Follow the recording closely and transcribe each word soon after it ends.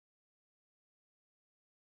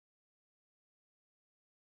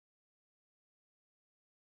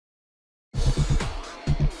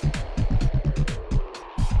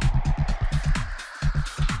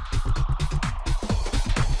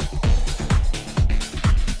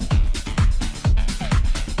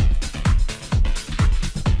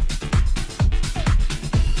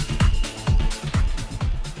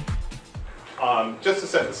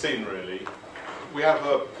set the scene really, we have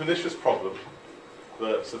a pernicious problem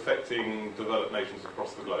that's affecting developed nations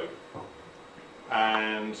across the globe,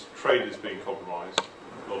 and trade is being compromised,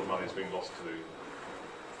 a lot of money is being lost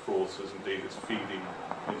to fraudsters, indeed it's feeding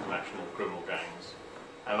international criminal gangs,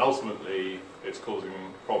 and ultimately it's causing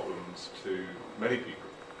problems to many people,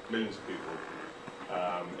 millions of people,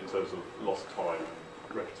 in terms of lost time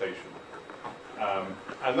and reputation.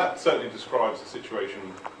 And that certainly describes the situation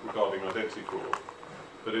regarding identity fraud,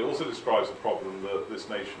 but it also describes a problem that this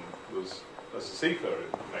nation was, as a seafaring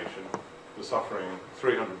nation, was suffering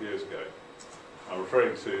 300 years ago. I'm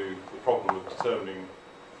referring to the problem of determining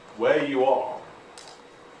where you are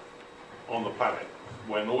on the planet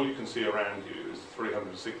when all you can see around you is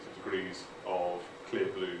 360 degrees of clear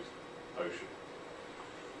blue ocean.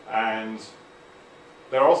 And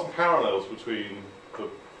there are some parallels between the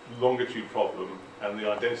longitude problem and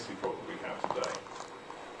the identity problem we have today.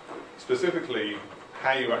 Specifically,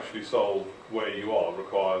 how you actually solve where you are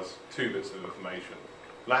requires two bits of information.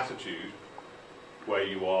 Latitude, where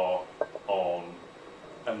you are on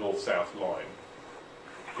a north-south line,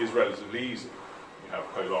 is relatively easy. You have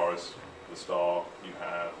Polaris, the star, you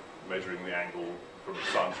have measuring the angle from the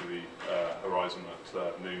sun to the horizon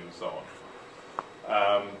at noon and so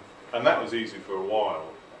on. And that was easy for a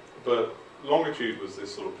while, but longitude was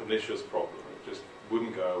this sort of pernicious problem. It just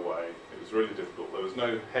wouldn't go away. It was really difficult. There was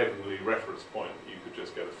no heavenly reference point that you could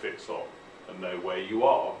just get a fix on and know where you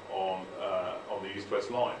are on the east-west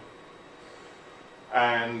line.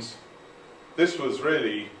 And this was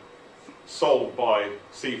really solved by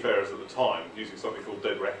seafarers at the time using something called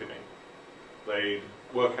dead reckoning. They'd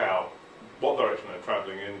work out what direction they're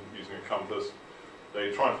travelling in using a compass.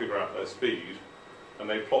 They'd try and figure out their speed, and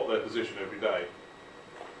they'd plot their position every day.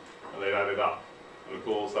 And they'd add it up. And of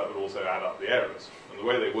course, that would also add up the errors. And the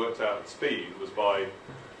way they worked out the speed was by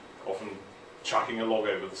often chucking a log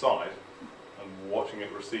over the side and watching it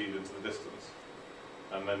recede into the distance.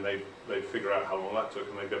 And then they'd figure out how long that took,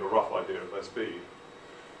 and they'd get a rough idea of their speed.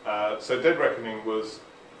 So dead reckoning was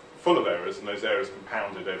full of errors, and those errors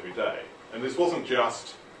compounded every day. And this wasn't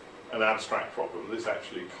just an abstract problem. This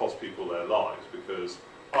actually cost people their lives, because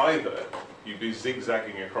either you'd be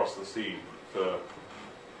zigzagging across the sea for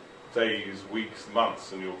days, weeks,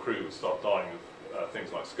 months, and your crew would start dying of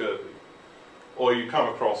things like scurvy, or you come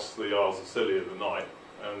across the Isles of Scilly in the night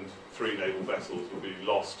and 3 naval vessels would be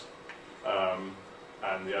lost,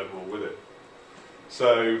 and the Admiral with it.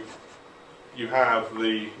 So you have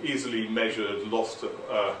the easily measured lost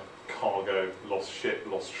cargo, lost ship,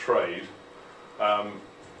 lost trade,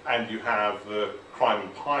 and you have the crime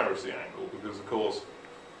and piracy angle, because of course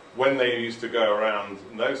when they used to go around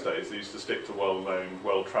in those days, they used to stick to well-known,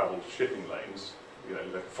 well-travelled shipping lanes. You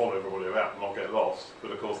know, they'd follow everybody about and not get lost.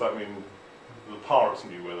 But of course that means the pirates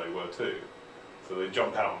knew where they were too, so they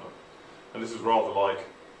jump out on them. And this is rather like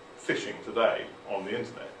fishing today on the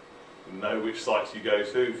internet. You know which sites you go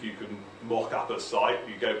to. If you can mock up a site,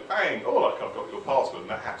 you go bang, oh look, I've got your password, and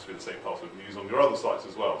that happens to be the same password you use on your other sites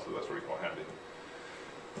as well, so that's really quite handy.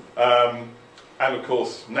 And of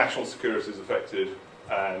course, national security is affected,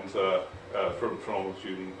 and from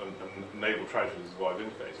longitude and naval tragedies, as I've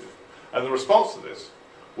indicated. And the response to this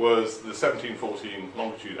was the 1714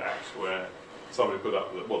 Longitude Act, where somebody put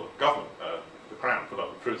up, the government, the Crown put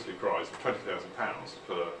up the princely prize of £20,000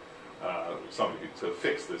 for somebody to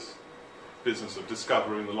fix this business of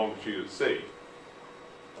discovering the longitude at sea.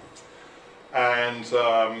 And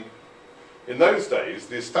in those days,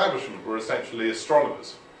 the establishment were essentially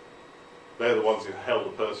astronomers. They're the ones who held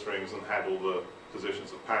the purse strings and had all the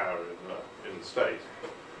positions of power in the state.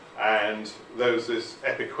 And there was this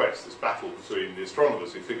epic quest, this battle between the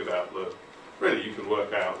astronomers who figured out that really you can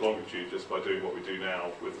work out longitude just by doing what we do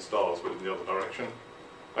now with the stars, but in the other direction.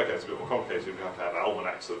 Okay, it's a bit more complicated. We have to have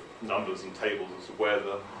almanacs of numbers and tables as to where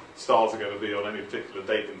the stars are going to be on any particular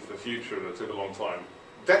date into the future, and it took a long time.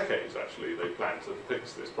 Decades, actually, they planned to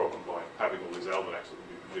fix this problem by having all these almanacs that would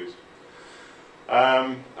be produced.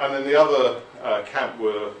 And then the other camp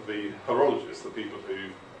were the horologists, the people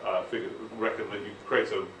who reckoned that you could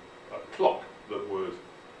create a clock that would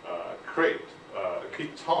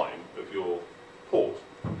keep time of your port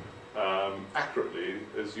accurately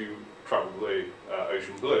as you travel the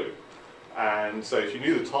ocean blue. And so if you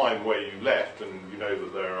knew the time where you left, and you know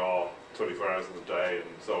that there are 24 hours in the day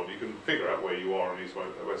and so on, you can figure out where you are on east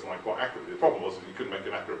west line quite accurately. The problem was that you couldn't make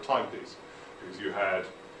an accurate timepiece, because you had,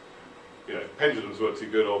 you know, pendulums weren't too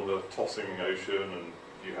good on the tossing ocean, and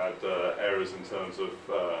you had errors in terms of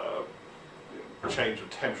change of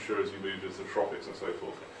temperature as you moved into the tropics and so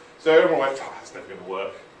forth. So everyone went, oh, that's never going to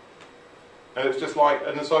work. And it's just like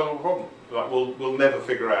an insoluble problem. Like we'll never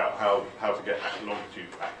figure out how to get longitude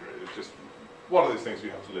accurate. It's just one of those things you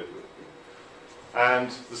have to live with.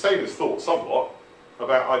 And the same is thought somewhat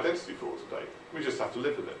about identity fraud today. We just have to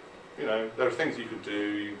live with it. You know, there are things you can do.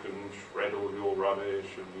 You can shred all your rubbish,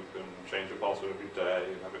 and you can change your password every day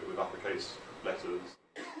and have it with uppercase letters,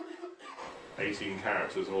 18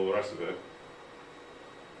 characters, and all the rest of it.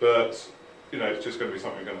 But you know, it's just going to be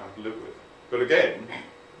something you're going to have to live with. But again,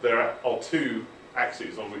 there are two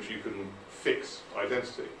axes on which you can fix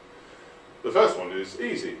identity. The first one is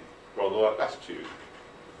easy, rather like latitude.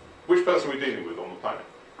 Which person are we dealing with on the planet?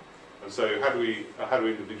 And so how do we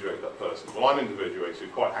individuate that person? Well, I'm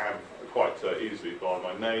individuated quite easily by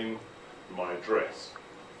my name and my address.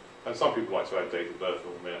 And some people like to add date of birth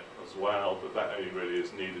on there as well, but that only really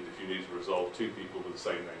is needed if you need to resolve two people with the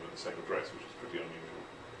same name and the same address, which is pretty unusual.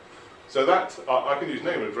 So that, I can use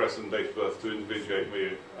name, address and date of birth to individuate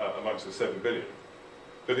me amongst the 7 billion.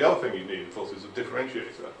 But the other thing you need, of course, is a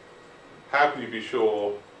differentiator. How can you be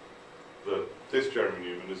sure that this Jeremy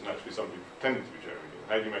Newman isn't actually somebody pretending to be Jeremy Newman?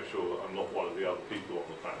 How do you make sure that I'm not one of the other people on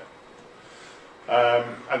the planet?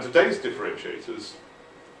 And today's differentiators,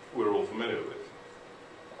 we're all familiar with.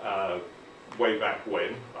 Way back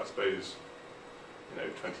when, I suppose,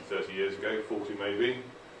 20, 30 years ago, 40 maybe,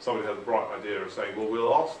 somebody had the bright idea of saying, well,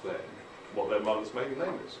 we'll ask them what their mother's maiden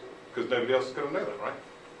name is, because nobody else is going to know that, right?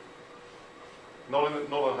 Not at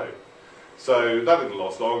home. So that didn't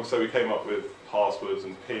last long, so we came up with passwords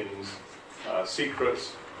and pins,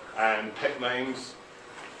 secrets and pet names,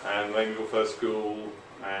 and the name of your first school,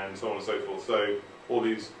 and so on and so forth. So all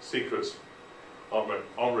these secrets aren't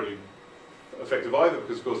really effective either,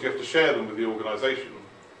 because of course you have to share them with the organisation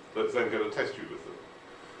that's then going to test you with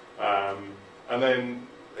them. And then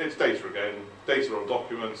it's data again, data on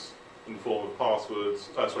documents in the form of passports,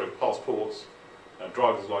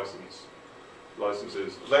 driver's licenses.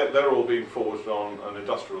 They're all being forged on an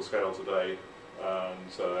industrial scale today,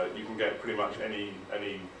 and you can get pretty much any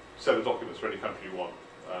set of documents for any country you want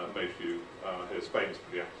made for you. Here, Spain's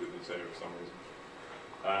pretty active in this area for some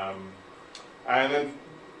reason. And then,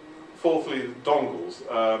 fourthly, dongles.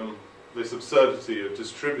 This absurdity of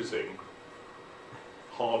distributing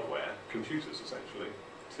hardware, computers essentially,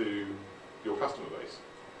 to your customer base,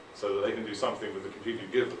 so that they can do something with the computer you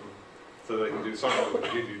give them, so they can do something with the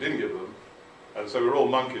computer you didn't give them. And so we're all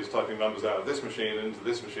monkeys typing numbers out of this machine into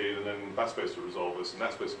this machine, and then that's supposed to resolve us, and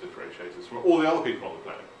that's supposed to differentiate us from all the other people on the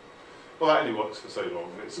planet. Well, that only works for so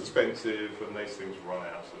long. It's expensive, and these things run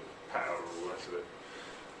out of power and all the rest of it.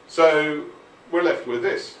 So we're left with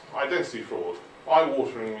this, identity fraud.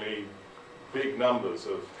 Eye-wateringly big numbers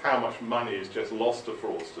of how much money is just lost to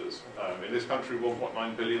fraudsters. In this country,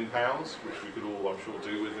 £1.9 billion, which we could all, I'm sure,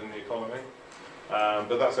 do within the economy.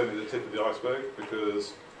 But that's only the tip of the iceberg,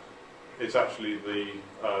 because it's actually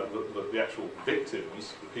the actual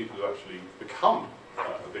victims, the people who actually become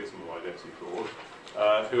a victim of identity fraud,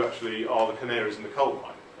 who actually are the canaries in the coal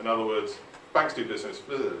mine. In other words, banks do business,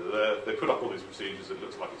 they put up all these procedures, it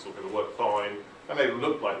looks like it's all going to work fine, and they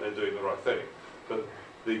look like they're doing the right thing. But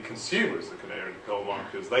the consumer is the canary in the coal mine,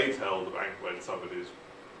 because they tell the bank when somebody's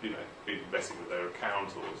been messing with their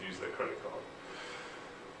account or has used their credit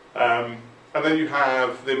card. And then you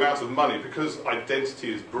have the amount of money, because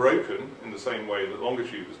identity is broken in the same way that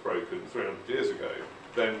longitude was broken 300 years ago.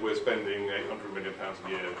 Then we're spending £800 million a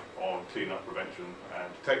year on clean-up, prevention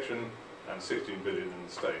and detection, and 16 billion in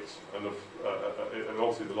the States. And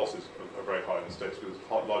obviously the losses are very high in the States because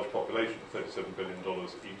there's a large population, $37 billion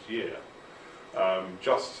each year.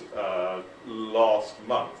 Just last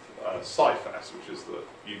month, CIFAS, which is the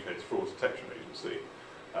UK's fraud detection agency,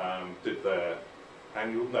 did their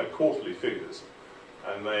quarterly figures,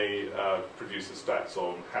 and they produced the stats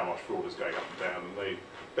on how much fraud is going up and down, and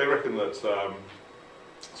they reckon that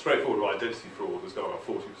straightforward identity fraud has gone up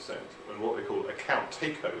 40%, and what they call account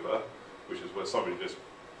takeover, which is where somebody just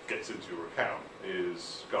gets into your account,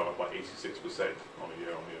 is gone up by 86% on a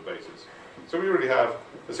year-on-year basis. So we really have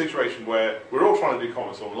a situation where we're all trying to do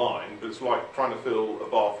commerce online, but it's like trying to fill a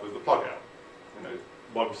bath with the plug out.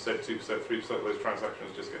 1%, 2%, 3% of those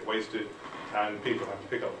transactions just get wasted, and people have to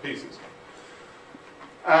pick up the pieces.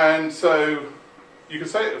 And so you can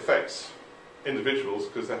say it affects individuals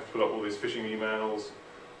because they have to put up all these phishing emails.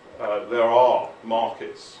 There are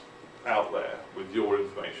markets out there with your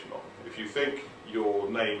information on. If you think your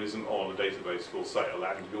name isn't on a database for sale,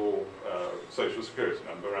 and your social security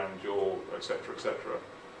number, and your etc.,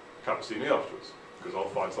 come and see me afterwards, because I'll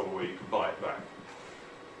find somewhere where you can buy it back.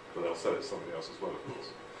 But they'll sell it to somebody else as well, of course.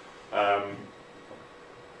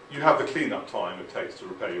 You have the clean-up time it takes to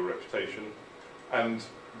repair your reputation, and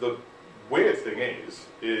the weird thing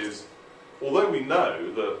is although we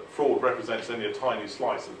know that fraud represents only a tiny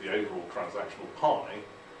slice of the overall transactional pie,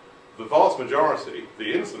 the vast majority,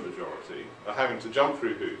 the innocent majority, are having to jump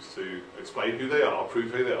through hoops to explain who they are,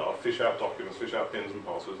 prove who they are, fish out documents, fish out pins and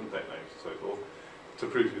passwords and pet names and so forth, to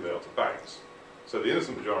prove who they are to banks. So the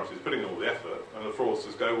innocent majority is putting in all the effort, and the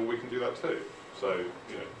fraudsters go, well, we can do that too. So,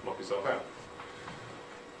 you know, knock yourself out.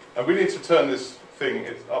 And we need to turn this thing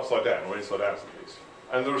upside down, or inside out at least.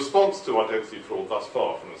 And the response to identity fraud thus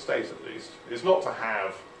far, from the state at least, is not to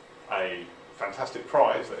have a fantastic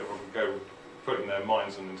prize that everyone can go putting their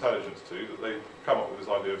minds and intelligence to, that they've come up with this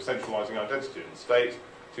idea of centralising identity in the state,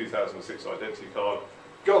 2006 identity card.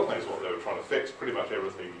 God knows what they were trying to fix, pretty much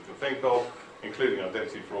everything you can think of, including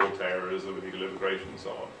identity fraud, terrorism, illegal immigration and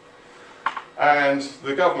so on. And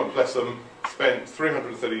the government, bless them, spent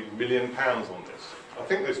 £330 million on this. I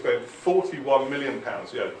think they spent £41 million,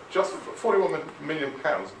 yeah, just £41 million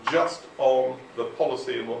just on the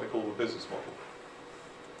policy and what they call the business model.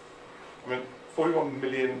 I mean, £41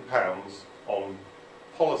 million on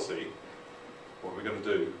policy, what are we going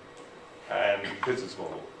to do, and business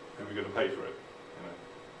model, who are we going to pay for it?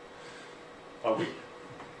 You know? Are we?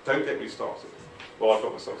 Don't get me started. Well, I've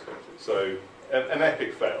got myself started. So, an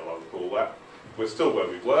epic fail, I would call that. We're still where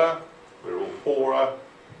we were, we're all poorer,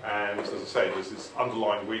 and as I say, there's this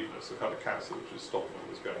underlying weakness, a kind of cancer which is stopping all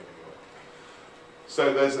this going anywhere.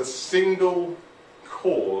 So there's a single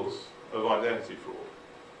cause of identity fraud.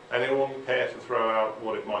 Anyone care to throw out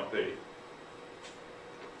what it might be?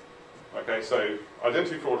 Okay, so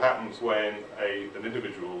identity fraud happens when an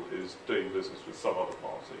individual is doing business with some other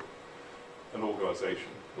party, an organisation.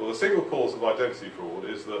 Well, the single cause of identity fraud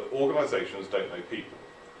is that organisations don't know people.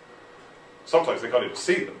 Sometimes they can't even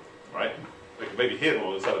see them, right? They can maybe hear them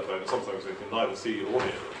on the telephone, and sometimes they can neither see or hear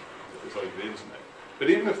them if it's over the internet. But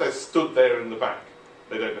even if they're stood there in the back,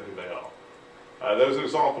 they don't know who they are. There was an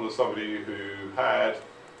example of somebody who had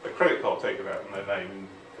a credit card taken out in their name,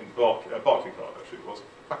 in Barclaycard actually it was.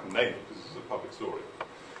 I can name it because this is a public story.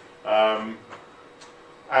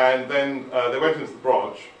 And then they went into the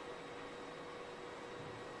branch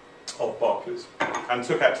of Barclays and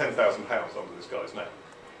took out £10,000 under this guy's name.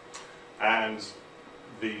 And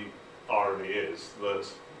the irony is that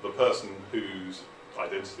the person whose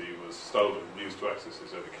identity was stolen and used to access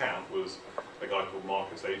his own account was a guy called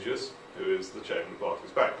Marcus Agius, who is the chairman of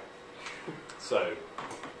Barclays Bank. So,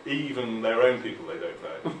 even their own people they don't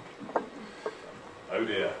know. Oh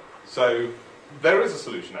dear. So, there is a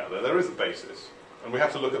solution out there, there is a basis, and we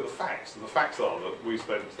have to look at the facts. And the facts are that we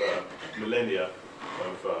spent millennia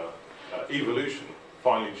of evolution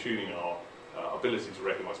finely tuning our ability to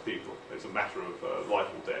recognise people. It's a matter of life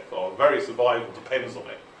or death. Our very survival depends on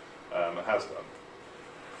it, and has done.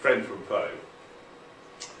 Friend from foe.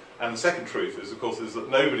 And the second truth is, of course, is that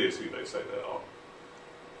nobody is who they say they are.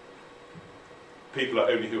 People are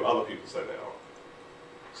only who other people say they are.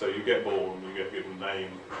 So you get born, you get given a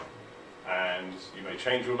name, and you may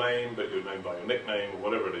change your name, but you're known by your nickname or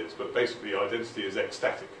whatever it is. But basically, identity is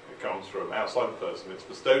ecstatic. It comes from outside the person. It's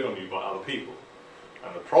bestowed on you by other people.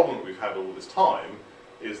 And the problem that we've had all this time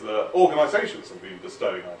is that organisations have been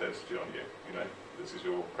bestowing identity on you. You know, this is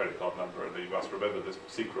your credit card number, and you must remember this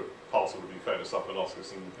secret parcel when you phone us up and ask us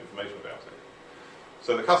some information about it.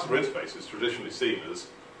 So the customer interface is traditionally seen as,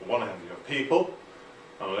 on one hand, you have people,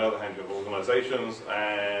 and on the other hand, you have organisations,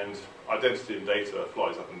 and identity and data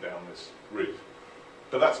flies up and down this route.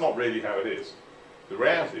 But that's not really how it is. The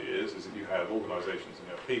reality is that you have organisations and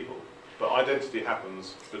you have people, but identity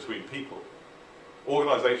happens between people.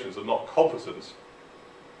 Organisations are not competent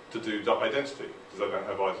to do identity because they don't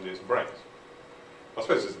have eyes and ears and brains. I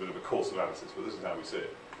suppose it's a bit of a coarse analysis, but this is how we see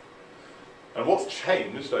it. And what's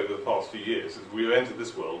changed over the past few years is we've entered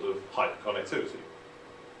this world of hyperconnectivity.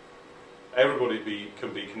 Everybody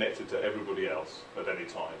can be connected to everybody else at any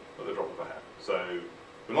time, at the drop of a hat. So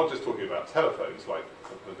we're not just talking about telephones like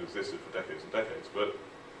have existed for decades and decades, but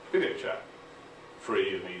video chat,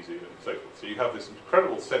 free and easy and so forth. So you have this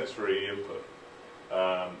incredible sensory input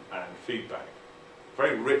and feedback,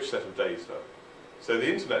 very rich set of data. So the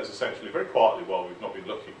internet is essentially, very quietly while we've not been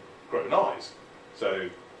looking, grown eyes. So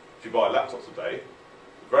if you buy a laptop today,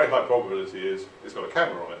 the very high probability is it's got a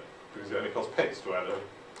camera on it, because it only costs pence to add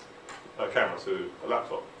a camera to a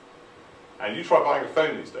laptop. And you try buying a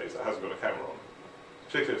phone these days that hasn't got a camera on,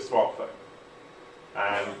 particularly a smartphone.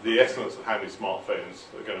 And the estimates of how many smartphones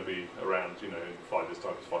are going to be around, you know, in 5 years'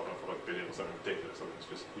 time, it's 5.5 billion or something ridiculous. I mean, it's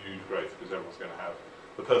just huge growth because everyone's going to have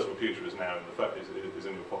the personal computer is now in the phone, is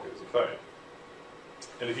in your pocket as a phone.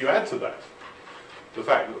 And if you add to that the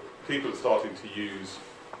fact that people are starting to use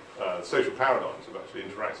social paradigms of actually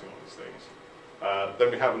interacting on these things, then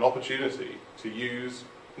we have an opportunity to use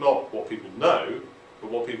not what people know, but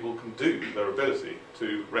what people can do, their ability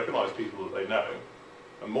to recognise people that they know,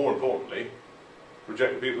 and more importantly,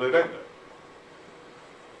 reject the people they don't know.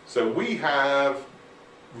 So we have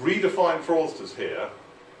redefined fraudsters here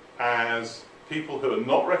as people who are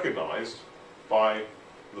not recognised by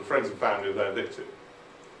the friends and family of their victim.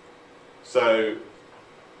 So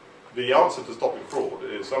the answer to stopping fraud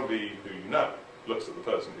is somebody who you know looks at the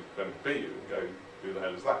person who's going to be you and go, who the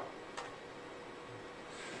hell is that?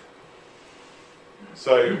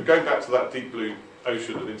 So going back to that deep blue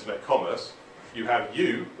ocean of internet commerce, you have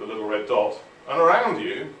you, the little red dot, and around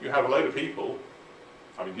you, you have a load of people,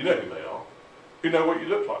 I mean, you know who they are, who know what you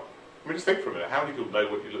look like. I mean, just think for a minute, how many people know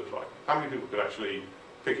what you look like? How many people could actually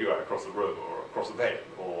pick you out across the room, or across the bed,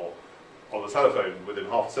 or on the telephone within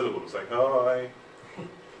half a syllable and say, hi?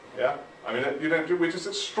 Yeah? I mean, you know, we're just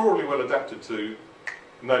extraordinarily well adapted to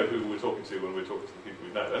know who we're talking to when we're talking to the people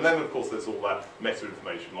we know. And then, of course, there's all that meta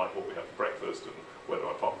information, like what we have for breakfast, and whether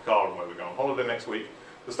I park the car, and where we're going on holiday next week.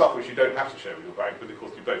 The stuff which you don't have to share with your bank, but of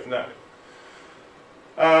course you both know.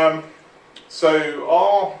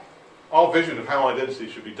 So our vision of how identity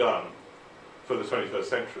should be done for the 21st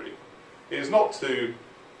century is not to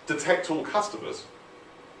detect all customers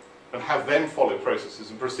and have them follow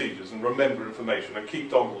processes and procedures and remember information and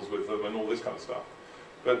keep dongles with them and all this kind of stuff,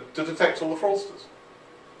 but to detect all the fraudsters.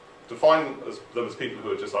 To find them as people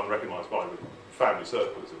who are just unrecognised by the family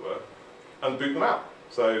circle, as it were, and boot them out.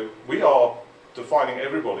 So we are defining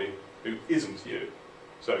everybody who isn't you.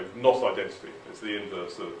 So not identity. It's the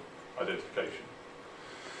inverse of identification.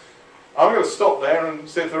 I'm going to stop there and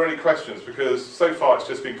see if there are any questions, because so far it's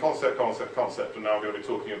just been concept, concept, concept, and now I'm going to be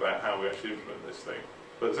talking about how we actually implement this thing.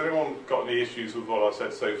 But has anyone got any issues with what I've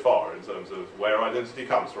said so far in terms of where identity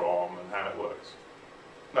comes from and how it works?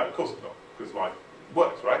 No, of course it's not, because like, it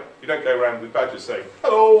works, right? You don't go around with badges saying,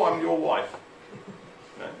 hello, I'm your wife.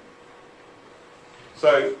 No.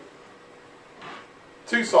 So,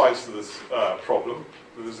 two sides to this problem.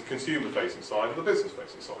 There's a consumer-facing side and the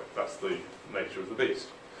business-facing side. That's the nature of the beast.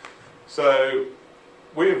 So,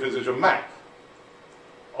 we envisage a map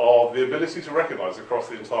of the ability to recognise across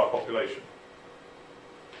the entire population.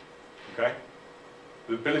 Okay?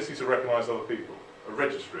 The ability to recognise other people. A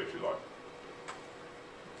registry, if you like.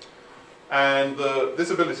 And this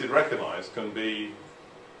ability to recognise can be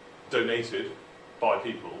donated by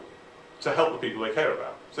people to help the people they care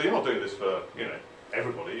about. So you're not doing this for, you know,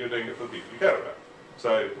 everybody, you're doing it for the people you care about.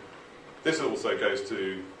 So this also goes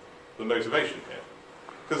to the motivation here.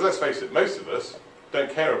 Because let's face it, most of us don't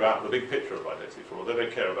care about the big picture of identity fraud. They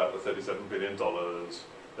don't care about the $37 billion,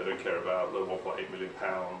 they don't care about the £1.8 million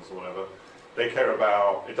or whatever. They care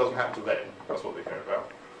about, it doesn't happen to them, that's what they care about.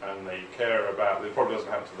 And they care about, it probably doesn't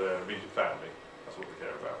happen to their immediate family, that's what they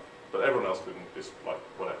care about. But everyone else can just, like,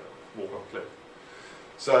 whatever, walk off a cliff.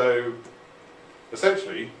 So,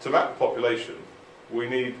 essentially, to map the population, we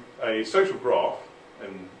need a social graph,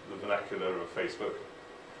 in the vernacular of Facebook,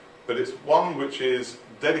 but it's one which is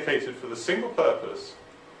dedicated for the single purpose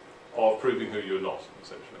of proving who you're not,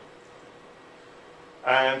 essentially.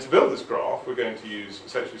 And to build this graph, we're going to use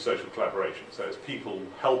essentially social collaboration. So it's people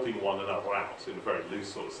helping one another out in a very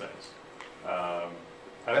loose sort of sense.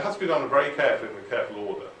 And it has to be done very carefully in a careful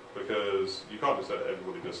order, because you can't just let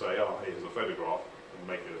everybody just say, oh, here's a photograph, and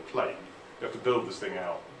make it a claim. You have to build this thing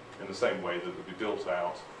out in the same way that it would be built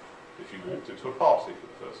out if you walked into a party for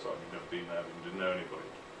the first time. You've never been there, and you didn't know anybody.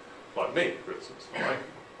 Like me, for instance. Right?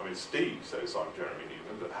 I mean, Steve says I'm Jeremy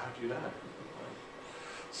Newman, but how do you know? Right?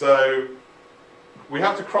 So we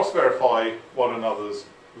have to cross-verify one another's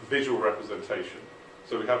visual representation.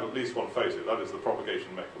 So we have at least one photo. That is the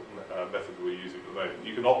propagation method we're using at the moment.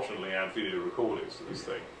 You can optionally add video recordings to this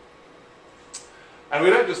thing. And we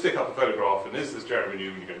don't just stick up a photograph and is this Jeremy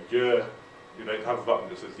Newman? You go, yeah. You don't have a button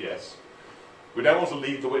that says yes. We don't want to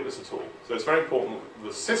lead the witness at all. So it's very important that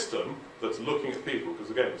the system that's looking at people, because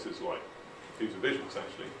again this is like computer vision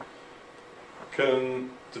essentially,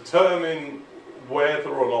 can determine whether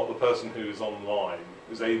or not the person who is online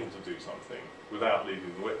is able to do something without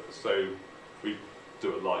leading the witness. So we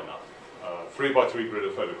do a lineup, 3x3 grid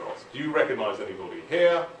of photographs. Do you recognise anybody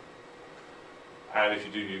here? And if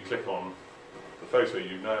you do, you click on the photo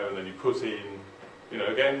you know, and then you put in, you know,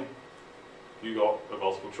 again, you got a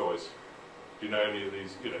multiple choice. Do you know any of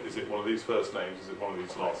these, you know, is it one of these first names, is it one of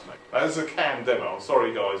these last names? Now, this is a canned demo, I'm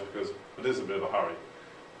sorry guys, because it is a bit of a hurry.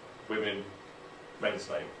 Women, men's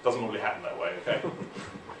name. Doesn't normally happen that way, okay?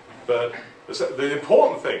 But the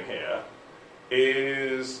important thing here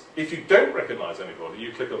is, if you don't recognise anybody,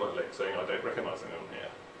 you click on that link saying, I don't recognise anyone here.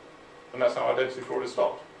 And that's how identity fraud is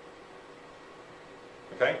stopped.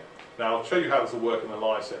 Okay? Now, I'll show you how this will work in a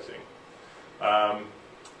live setting.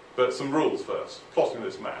 But some rules first, plotting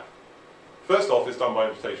this map. First off, it's done by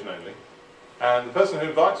invitation only. And the person who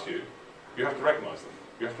invites you, you have to recognise them.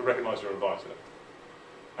 You have to recognise your inviter.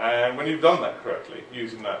 And when you've done that correctly,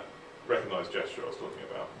 using that recognise gesture I was talking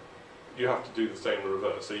about, you have to do the same in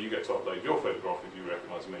reverse. So you get to upload your photograph if you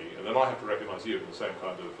recognise me, and then I have to recognise you in the same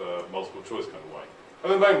kind of multiple choice kind of way.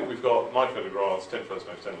 And at the moment we've got 9 photographs, 10 first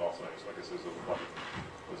names, 10 last names. I guess there's a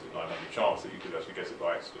 900 chance that you could actually guess it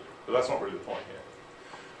by accident. But that's not really the point here.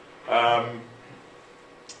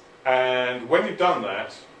 And when you've done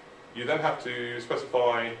that, you then have to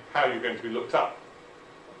specify how you're going to be looked up.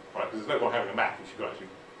 Right? Because there's no point having a map if you can actually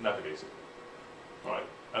navigate it. Right?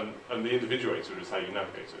 And the individuator is how you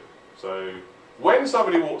navigate it. So when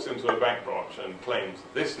somebody walks into a bank branch and claims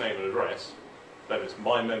this name and address, then it's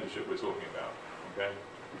my membership we're talking about. Okay?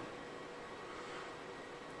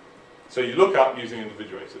 So you look up using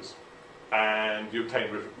individuators, and you obtain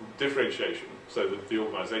differentiation, so that the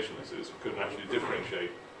organisation this is can actually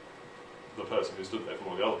differentiate the person who stood there from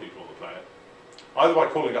all the other people on the planet, either by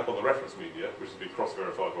calling up on the reference media, which has been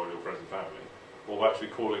cross-verified by your friends and family, or actually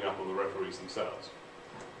calling up on the referees themselves.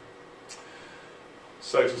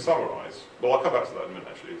 So to summarise, well, I'll come back to that in a minute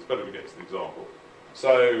actually, it's better we get to the example.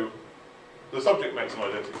 So the subject makes an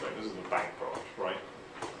identity claim, this is a bank branch, right?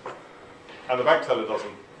 And the bank teller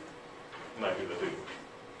doesn't know who they're dealing with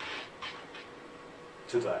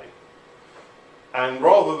today. And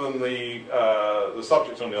rather than the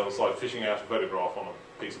subject on the other side fishing out a photograph on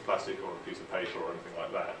a piece of plastic or a piece of paper or anything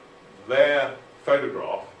like that, their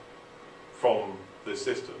photograph from this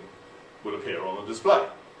system will appear on the display.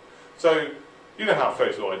 So you know how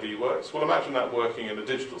photo ID works. Well, imagine that working in a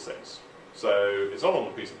digital sense. So it's not on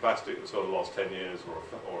a piece of plastic that's got the last 10 years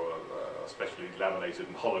or a specially laminated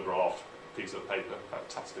and holographed piece of paper,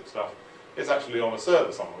 fantastic stuff. It's actually on a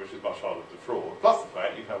server somewhere, which is much harder to fraud. Plus the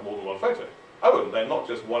fact you can have more than one photo. Oh, and they're not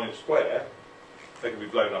just 1 inch square, they can be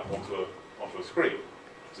blown up onto a screen,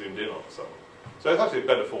 zoomed in on someone. So it's actually a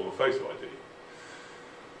better form of photo ID.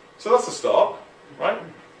 So that's the start, right?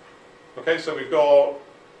 Okay, so we've got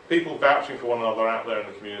people vouching for one another out there in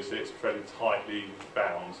the community. It's a fairly tightly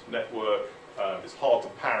bound network. It's hard to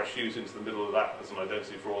parachute into the middle of that as an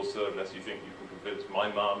identity fraudster unless you think you can convince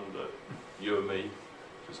my mum that you and me,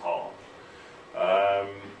 which is hard.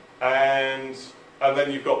 And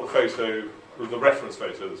then you've got the photo, the reference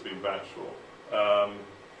photo that's been vouched for.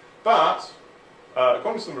 But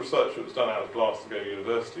according to some research that was done out of Glasgow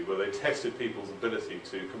University, where they tested people's ability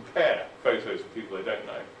to compare photos of people they don't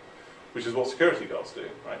know, which is what security guards do,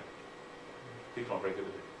 right? People aren't very good at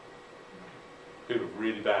it. People are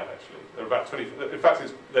really bad, actually. They're about 20. In fact,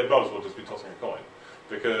 they might as well just be tossing a coin,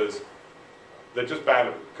 because they're just bad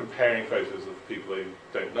at comparing photos of people they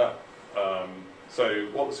don't know. So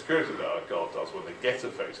what the security guard does when they get a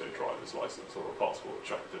photo driver's license or a passport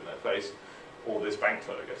chucked in their face, or this bank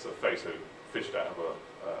teller gets a photo fished out of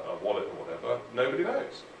a wallet or whatever, nobody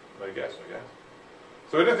knows. They guess, I guess.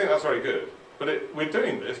 So I don't think that's very good. But we're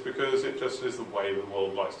doing this because it just is the way the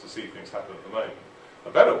world likes to see things happen at the moment.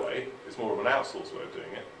 A better way is more of an outsourced way of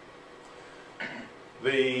doing it.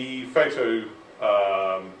 The photo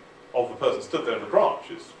of the person stood there in the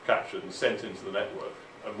branch is captured and sent into the network.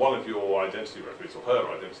 And one of your identity referees, or her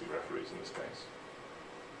identity referees in this case,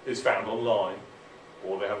 is found online,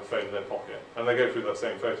 or they have a phone in their pocket, and they go through that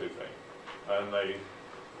same photo thing. And they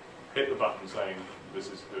hit the button saying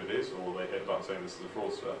this is who it is, or they hit the button saying this is a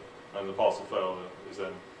fraudster, and the parcel file is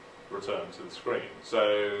then returned to the screen.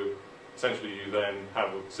 So essentially you then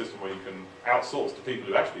have a system where you can outsource to people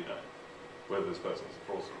who actually know whether this person is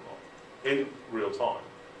a fraudster or not, in real time,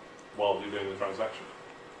 while you're doing the transaction.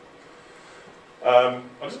 I'm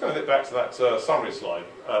just going to nip back to that summary slide,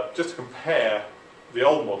 just to compare the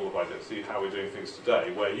old model of identity, how we're doing things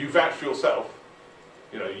today, where you vouch for yourself.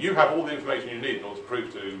 You know, you have all the information you need in order to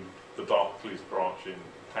prove to the dark police branch in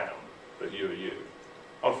town that you are you.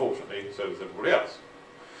 Unfortunately, so does everybody else.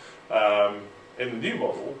 In the new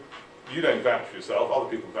model, you don't vouch for yourself, other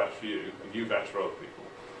people vouch for you, and you vouch for other people.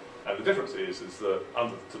 And the difference is that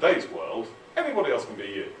under today's world, anybody else can be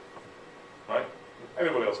you, right?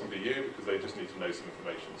 Anybody else can be you because they just need to know some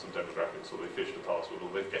information, some demographics, or they fished a password, or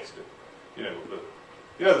they've guessed it. You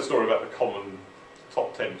know the story about the common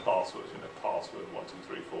top 10 passwords, password 1, 2,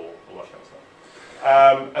 3, 4, all that kind of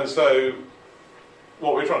stuff. And so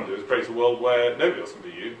what we're trying to do is create a world where nobody else can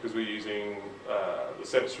be you, because we're using the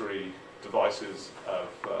sensory devices of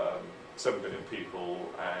 7 billion people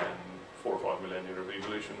and 4 or 5 millennia of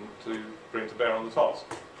evolution to bring to bear on the task.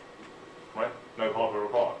 Right? No hardware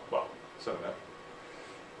required. Well, certainly no.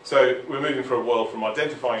 So we're moving from a world from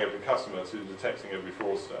identifying every customer to detecting every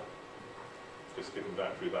fraudster. Just skipping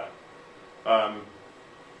down through that.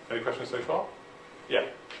 Any questions so far? Yeah.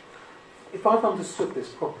 If I've understood this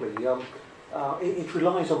properly, it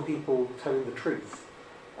relies on people telling the truth,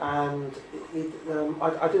 and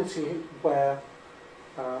I don't see where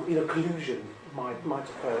collusion might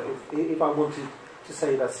occur if I wanted to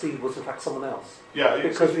say that Steve was in fact someone else. Yeah,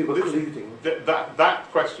 because we were colluding.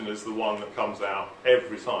 That question is the one that comes out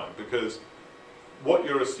every time, because what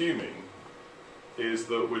you're assuming is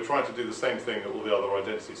that we're trying to do the same thing that all the other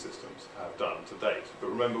identity systems have done to date. But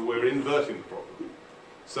remember, we're inverting the problem.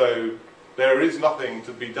 So there is nothing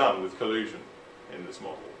to be done with collusion in this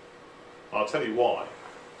model. I'll tell you why.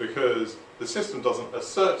 Because the system doesn't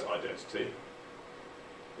assert identity,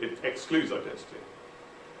 it excludes identity.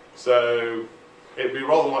 So it'd be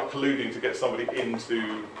rather like colluding to get somebody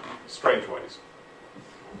into strange ways.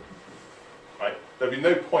 Right? There'd be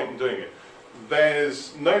no point in doing it.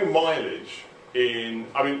 There's no mileage in,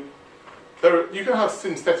 you can have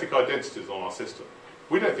synthetic identities on our system.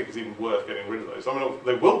 We don't think it's even worth getting rid of those.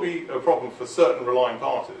 There will be a problem for certain relying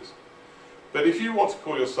parties. But if you want to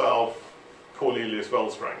call yourself Cornelius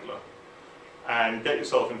Wellstrangler and get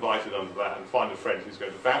yourself invited under that and find a friend who's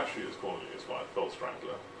going to vouch for you as Cornelius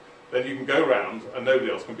Wellstrangler, then you can go round and nobody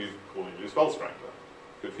else can be Cornelius Wellstrangler.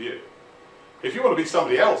 Good for you. If you want to be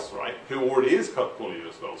somebody else, right, who already is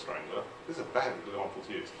Cornelius Wellstrangler, this is a bad example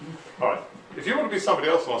to use. All right, if you want to be somebody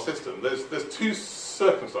else in our system, there's two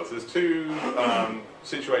circumstances, there's two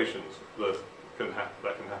situations that can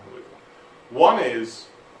happen with them. One is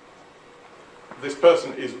this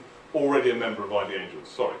person is already a member of ID Angels.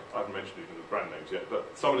 Sorry, I haven't mentioned even the brand names yet,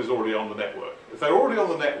 but somebody's already on the network. If they're already on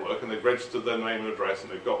the network and they've registered their name and address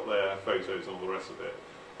and they've got their photos and all the rest of it,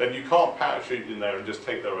 then you can't parachute in there and just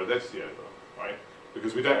take their identity over, right?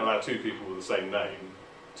 Because we don't allow two people with the same name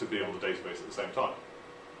to be on the database at the same time,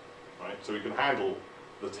 right? So we can handle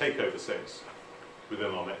the takeover sense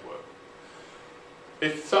within our network.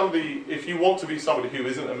 If you want to be somebody who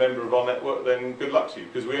isn't a member of our network, then good luck to you,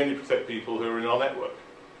 because we only protect people who are in our network.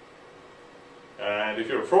 And if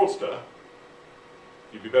you're a fraudster,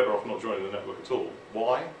 you'd be better off not joining the network at all.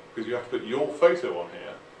 Why? Because you have to put your photo on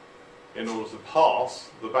here in order to pass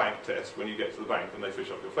the bank test when you get to the bank and they fish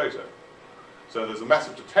up your photo. So there's a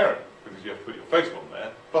massive deterrent because you have to put your photo on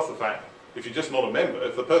there, plus the fact, if you're just not a member,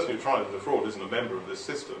 if the person you're trying to defraud isn't a member of this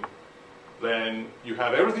system, then you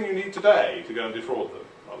have everything you need today to go and defraud them.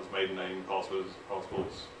 Others' maiden name, passwords,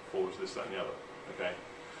 passports, forwards, this, that and the other. Okay?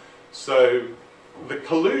 So the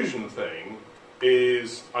collusion thing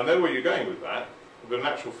is, I know where you're going with that, but in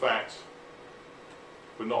actual fact,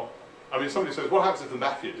 we're not. Somebody says, what happens if the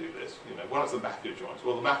mafia do this? What happens if the mafia joins?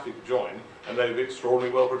 Well, the mafia could join, and they'd be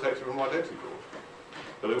extraordinarily well protected from identity fraud.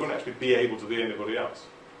 But they wouldn't actually be able to be anybody else.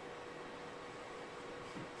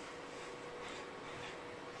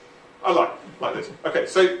 I like this. Okay,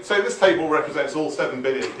 so this table represents all 7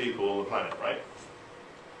 billion people on the planet, right?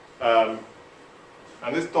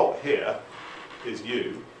 And this dot here is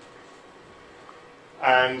you.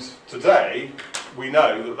 And today, we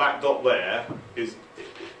know that that dot there is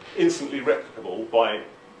instantly replicable by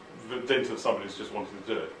the dint of somebody who's just wanted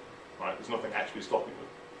to do it. Right? There's nothing actually stopping them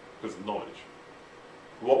because of knowledge.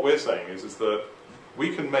 What we're saying is that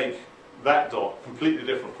we can make that dot completely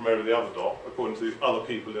different from every other dot according to the other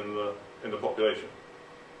people in the population,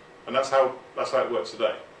 and that's how it works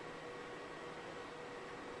today.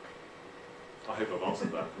 I hope I've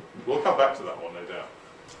answered that. We'll come back to that one, no doubt.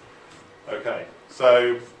 Okay,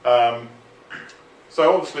 so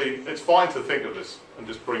obviously it's fine to think of this and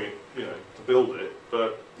just bring it, to build it,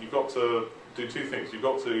 but you've got to do two things. You've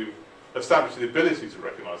got to establish the ability to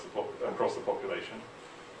recognise across the population,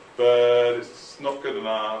 but it's not good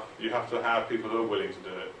enough. You have to have people who are willing to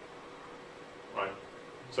do it, right?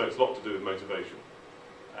 So it's a lot to do with motivation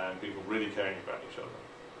and people really caring about each other.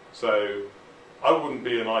 So I wouldn't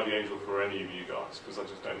be an ID angel for any of you guys because I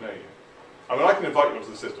just don't know you. I can invite you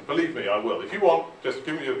onto the system. Believe me, I will. If you want, just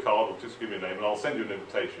give me your card or just give me a name and I'll send you an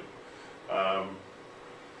invitation.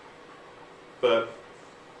 But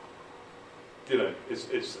I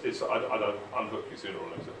don't unhook you sooner or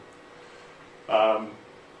later.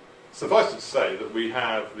 Suffice it to say that we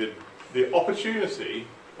have the opportunity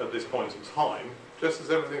at this point in time, just as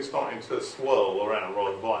everything's starting to swirl around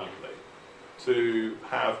rather violently, to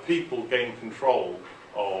have people gain control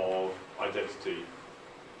of identity.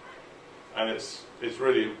 And it's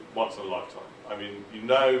really once in a lifetime. You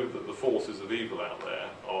know that the forces of evil out there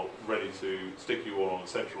are ready to stick you all on a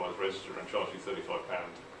centralised register and charge you £35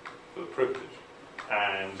 for the privilege,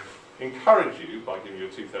 and encourage you by giving you a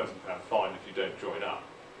 £2,000 fine if you don't join up.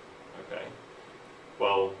 Okay.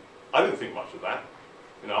 Well, I didn't think much of that.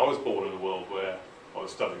 I was born in a world where I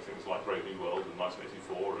was studying things like Brave New World in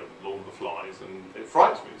 1984 and Lord of the Flies, and it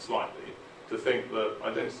frightens me slightly to think that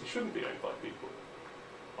identity shouldn't be owned by people.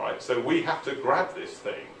 Right? So we have to grab this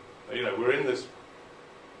thing. You know, we're in this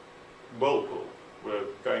whirlpool. We're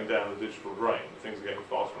going down the digital drain. Things are getting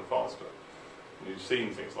faster and faster. And you've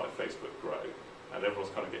seen things like Facebook grow, and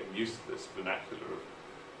everyone's kind of getting used to this vernacular of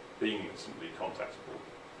being instantly contactable.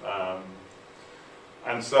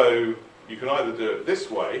 And so you can either do it this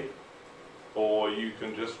way, or you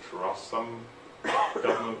can just trust some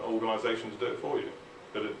government organisation to do it for you.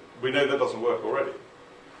 But we know that doesn't work already.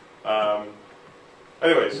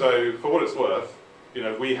 Anyway, so for what it's worth, you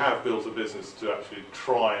know, we have built a business to actually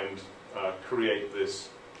try and create this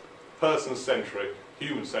person-centric,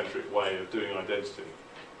 human-centric way of doing identity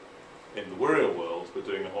in the real world, but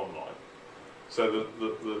doing it online. So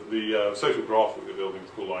the social graph that we're building is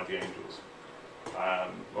called ID Angels.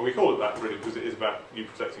 And we call it that really because it is about you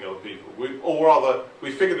protecting other people. Or rather,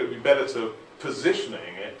 we figured it would be better to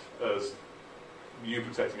positioning it as you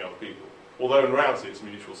protecting other people. Although in reality it's a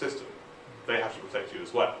mutual system. They have to protect you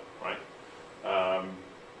as well, right?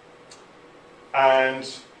 And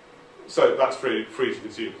so that's free to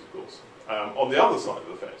consumers, of course. On the other side of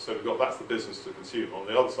the fence, so we've got that's the business to consume. On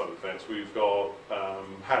the other side of the fence, we've got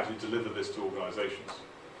how do you deliver this to organisations.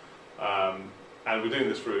 And we're doing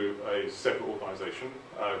this through a separate organisation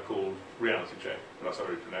called Reality Check, and that's how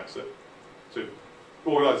we pronounce it. So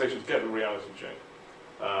organisations get the Reality Check,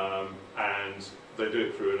 and they do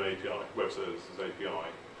it through an API, Web Services API,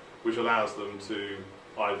 which allows them to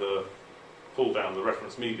either pull down the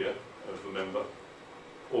reference media of the member,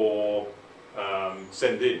 or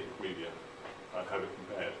send in media and have it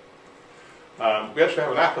compared. We actually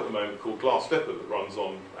have an app at the moment called Glass Slipper that runs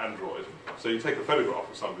on Android. So you take a photograph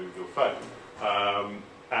of somebody with your phone,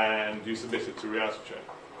 and you submit it to Reality Check.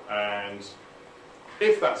 And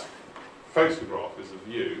if that photograph is of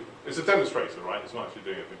you, it's a demonstrator, right? It's not actually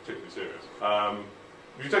doing anything particularly serious.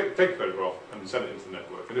 You take a photograph and send it into the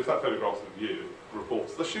network, and if that photograph is of you, it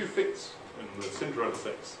reports the shoe fits and the Cinderella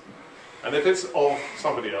fits. And if it's of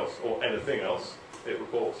somebody else or anything else, it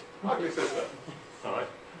reports ugly sister. All right.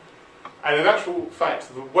 And in actual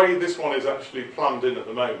fact, the way this one is actually plumbed in at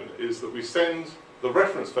the moment is that we send the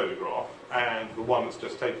reference photograph and the one that's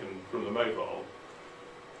just taken from the mobile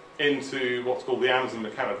into what's called the Amazon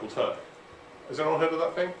Mechanical Turk. Has anyone heard of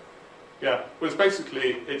that thing? Yeah. Well,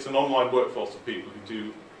 it's an online workforce of people who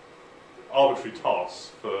do arbitrary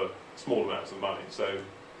tasks for small amounts of money. So,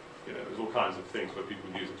 you know, there's all kinds of things where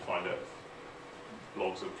people use it to find out if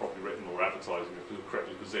blogs are properly written or advertising if they're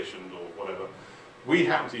correctly positioned or whatever. We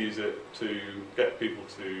happen to use it to get people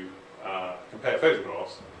to compare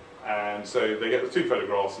photographs, and so they get the two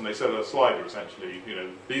photographs and they set a slider essentially. You know,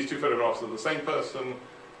 these two photographs are the same person,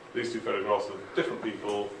 these two photographs are different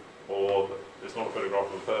people, or it's not a photograph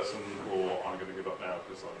of a person, or I'm going to give up now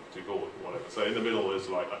because I'm too bored or whatever. So in the middle is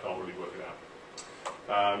like I can't really work it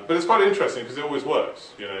out. But it's quite interesting because it always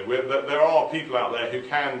works. You know, there are people out there who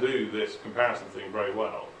can do this comparison thing very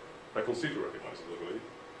well. They're called super recognizers, I believe.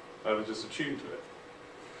 They're just attuned to it.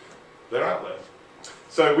 They're out there.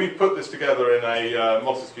 So we put this together in a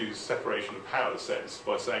Montesquieu's separation of powers sense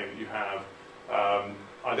by saying that you have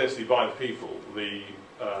identity by the people, the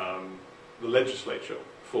legislature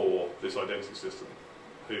for this identity system,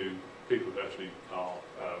 who people who actually are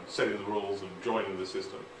setting the rules and joining the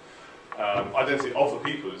system. Identity of the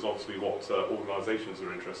people is obviously what organisations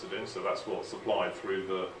are interested in, so that's what's supplied through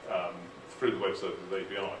the Web Services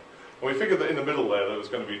API. And we figured that in the middle there was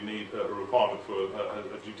going to be a requirement for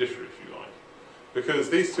a judiciary, if you like, because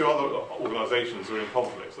these two other organisations are in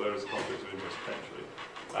conflict, so there is a conflict of interest potentially.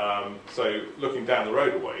 So looking down the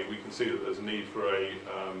road away, we can see that there's a need for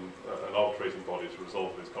an arbitrating body to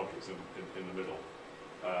resolve these conflicts in the middle,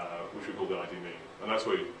 which we call the ID mean. And that's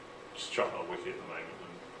where we just chuck our wiki at the moment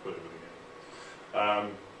and put everything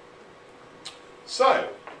in. So,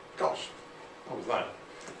 gosh, what was that?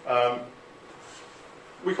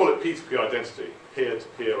 We call it P2P identity,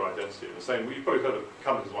 peer-to-peer identity. And the same, you've probably heard of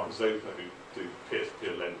companies like Zopa who do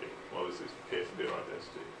peer-to-peer lending. Well, this is peer-to-peer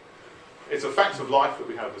identity. It's a fact of life that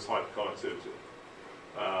we have this hyper-connectivity.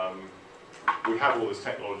 We have all this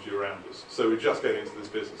technology around us. So we're just getting into this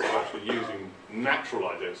business of actually using natural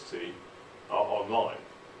identity online.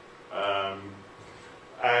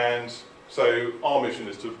 And so our mission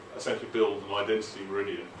is to essentially build an identity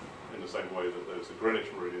meridian in the same way that there's a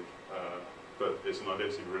Greenwich meridian, but it's an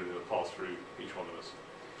identity meridian that passes through each one of us.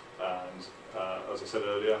 And as I said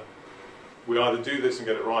earlier, we either do this and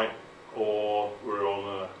get it right, or we're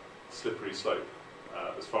on a slippery slope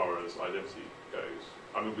as far as identity goes.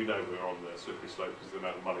 I mean, we know we're on the slippery slope because of the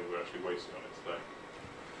amount of money we're actually wasting on it today.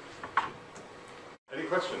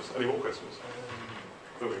 questions? Any more questions?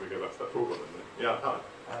 I don't think we go back to that fraud one, didn't we? Yeah,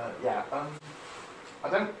 hi. I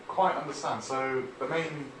don't quite understand. So the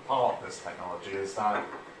main part of this technology is that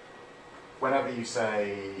whenever you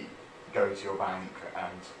say go to your bank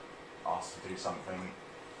and ask to do something,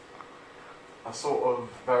 a sort of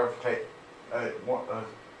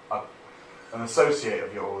an associate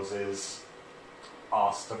of yours is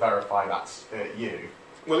asked to verify that's you.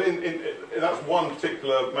 Well, that's one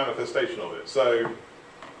particular manifestation of it. So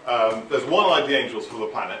there's one ID Angels for the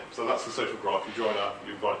planet, so that's the social graph. You join up,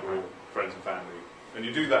 you invite your friends and family, and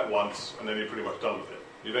you do that once, and then you're pretty much done with it.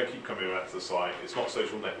 You don't keep coming back to the site. It's not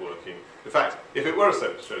social networking. In fact, if it were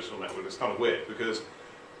a social network, it's kind of weird, because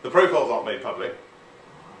the profiles aren't made public,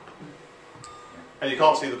 and you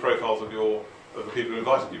can't see the profiles of the people who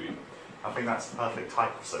invited you even. I think that's the perfect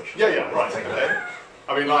type of social. Yeah, right. Okay.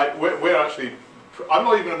 I mean, like, we're actually... I'm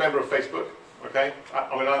not even a member of Facebook, okay?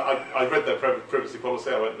 I read their privacy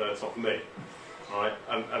policy, I went, no, it's not for me. All right?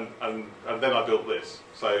 And then I built this.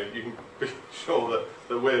 So you can be sure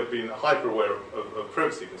that we're being hyper aware of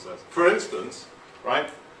privacy concerns. For instance, right,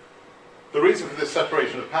 the reason for this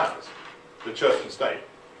separation of powers, the church and state,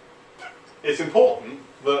 it's important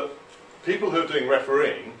that people who are doing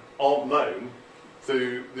refereeing aren't known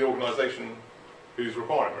to the organisation who's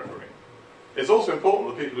requiring refereeing. It's also important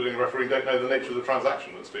that people who are doing refereeing don't know the nature of the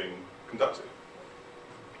transaction that's being conducted.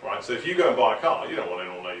 Right? So if you go and buy a car, you don't want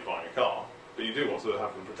anyone to know you're buying a car, but you do want to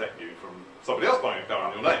have them protect you from somebody else buying a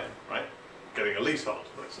car in your name, right? Getting a leasehold,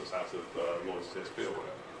 for instance, out of Lloyd's TSP or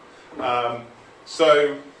whatever.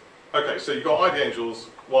 So you've got ID Angels,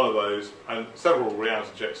 one of those, and several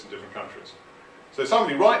reality checks in different countries. So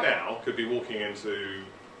somebody right now could be walking into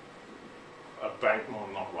a bank, well,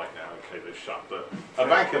 not right now, okay, they're shut, but a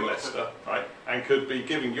bank in Leicester, right, and could be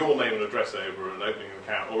giving your name and address over and opening an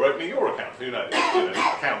account, or opening your account, who knows,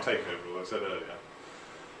 account takeover, as I said earlier.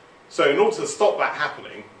 So in order to stop that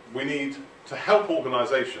happening, we need to help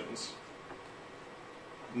organisations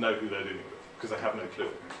know who they're dealing with, because they have no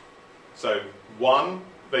clue. So one,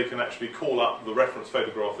 they can actually call up the reference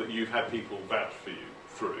photograph that you've had people vouch for you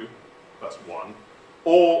through, that's one.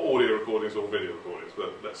 Or audio recordings or video recordings,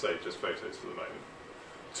 but let's say just photos for the moment.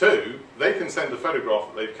 Two, they can send a photograph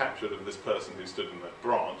that they've captured of this person who stood in that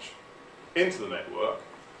branch into the network,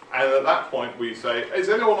 and at that point we say, is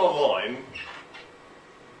anyone online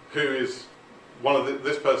who is one of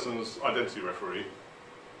this person's identity referees,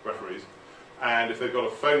 and if they've got a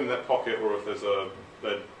phone in their pocket, or if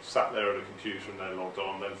they're sat there at a computer and they're logged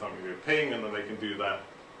on, then something will ping, and then they can do that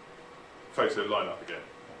photo line up again.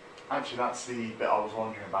 Actually, that's the bit I was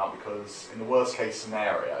wondering about, because in the worst case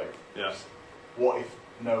scenario, Yes. what if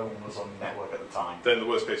no one was on the network at the time? Then the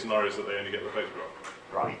worst case scenario is that they only get the photograph.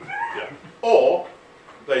 Right. Yeah. Or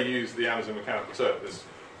they use the Amazon Mechanical Turk, this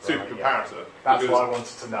super comparator. Yeah. That's what I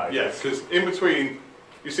wanted to know. Yes, because in between,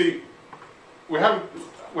 you see, we're having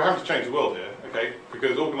to change the world here, okay?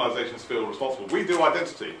 Because organisations feel responsible. We do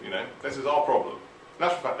identity, this is our problem. In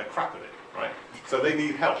actual fact, they're crap at it, right? So they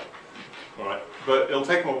need help. All right, but it'll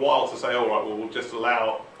take them a while to say, all right, well, we'll just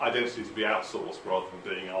allow identity to be outsourced rather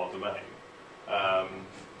than being our domain.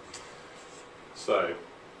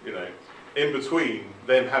 In between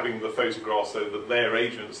them having the photograph so that their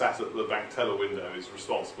agent sat at the bank teller window is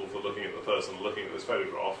responsible for looking at the person looking at this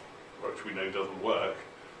photograph, which we know doesn't work,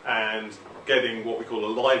 and getting what we call a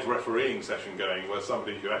live refereeing session going, where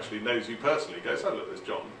somebody who actually knows you personally goes, oh, look, there's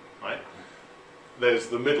John, right? There's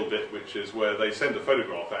the middle bit, which is where they send a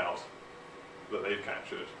photograph out that they've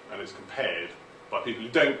captured, and it's compared by people who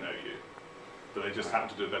don't know you, but they just happen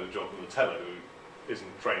to do a better job than the teller who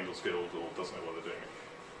isn't trained or skilled or doesn't know what they're doing.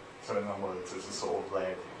 So in other words, it's a sort of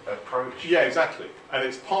layered approach? Yeah, exactly. And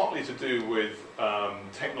it's partly to do with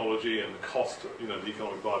technology and the cost, the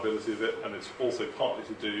economic viability of it, and it's also partly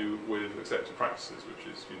to do with accepted practices,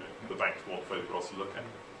 which is, the banks want photographs to look at.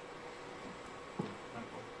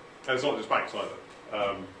 And it's not just banks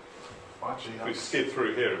either. If we skid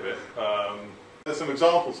through here a bit, there's some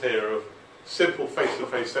examples here of simple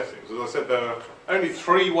face-to-face settings. As I said, there are only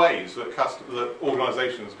 3 ways that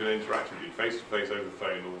organisations can interact with you: face-to-face, over the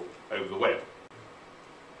phone, or over the web.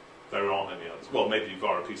 There aren't any others. Well, maybe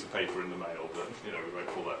via a piece of paper in the mail, but we won't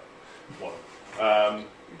call that one.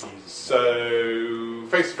 So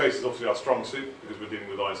face-to-face is obviously our strong suit because we're dealing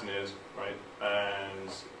with eyes and ears, right? And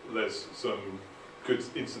there's some good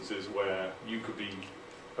instances where you could be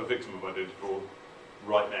a victim of identity fraud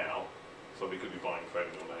right now. Somebody could be buying a phone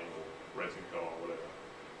in your name or renting a car or whatever.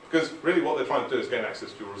 Because really what they're trying to do is gain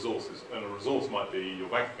access to your resources, and a resource might be your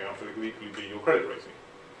bank account, but it could equally be your credit rating.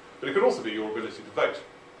 But it could also be your ability to vote,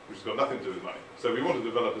 which has got nothing to do with money. So we want to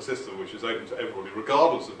develop a system which is open to everybody,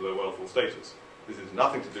 regardless of their wealth or status. This is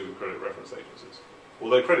nothing to do with credit reference agencies.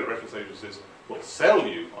 Although credit reference agencies will sell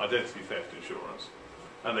you identity theft insurance,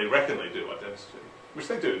 and they reckon they do identity, which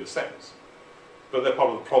they do in a sense, but they're part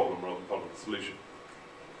of the problem rather than part of the solution.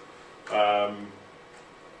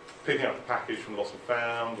 Picking up the package from lost and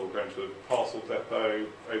found, or going to a parcel depot,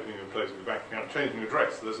 opening and closing your bank account, changing your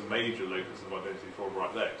address. So there's a major locus of identity fraud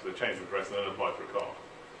right there. So they change your address and then apply for a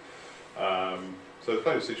card. So the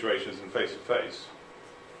phone situation is in face-to-face.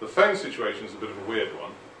 The phone situation is a bit of a weird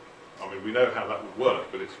one. I mean, we know how that would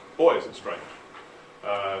work, but it's, boy, is it strange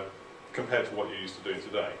compared to what you're used to doing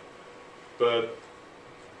today. But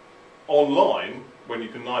online, when you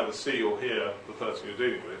can neither see or hear the person you're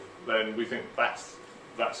dealing with, then we think that's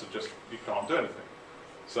just, you can't do anything.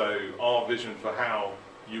 So our vision for how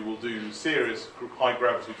you will do serious high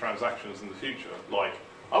gravity transactions in the future, like,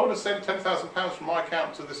 I want to send £10,000 from my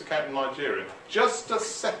account to this account in Nigeria. Just a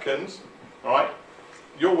second, all right?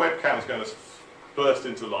 Your webcam's going to burst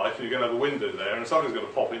into life, and you're going to have a window there, and somebody's going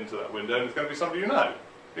to pop into that window, and it's going to be somebody you know.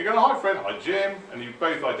 You're going to, hi friend, hi Jim, and you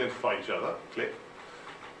both identify each other, click,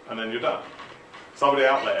 and then you're done. Somebody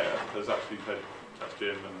out there has actually said, that's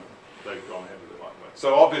Jim, and they've gone ahead with it like that.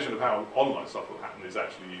 So our vision of how online stuff will happen is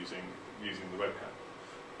actually using the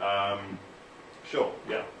webcam. Sure,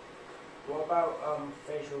 yeah. What about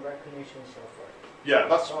facial recognition software? Yeah,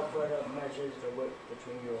 that's software that measures the width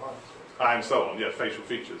between your eyes. And so on, yeah, facial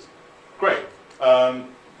features. Great.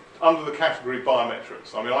 Under the category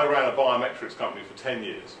biometrics, I mean, I ran a biometrics company for 10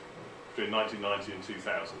 years, between 1990 and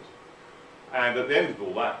 2000. And at the end of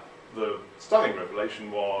all that, the stunning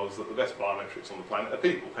revelation was that the best biometrics on the planet are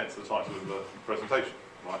people, hence the title of the presentation.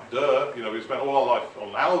 Right? Duh, you know, we've spent all our life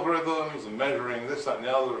on algorithms and measuring this, that and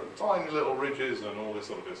the other, and tiny little ridges and all this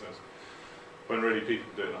sort of business, when really people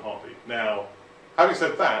do it in a heartbeat. Now, having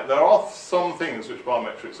said that, there are some things which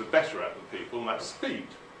biometrics are better at than people, and that's speed,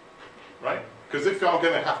 right? Because if I'm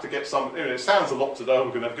going to have to get some, you know, it sounds a lot today, I'm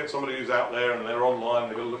going to have to get somebody who's out there and they're online,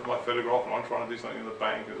 they've got to look at my photograph, and I'm trying to do something in the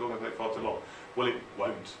bank, it's all going to take far too long. Well, it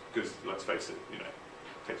won't, because let's face it, you know,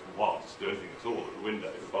 it takes a while to do anything at all at the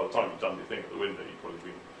window. By the time you've done your thing at the window, you've probably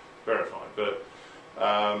been verified. But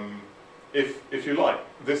if you like,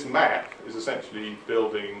 this map is essentially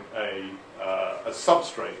building a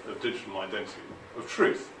substrate of digital identity, of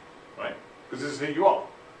truth, right? Because this is who you are.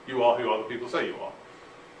 You are who other people say you are.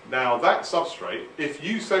 Now that substrate, if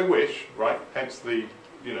you so wish, right, hence the,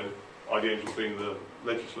 you know, ID Angels being the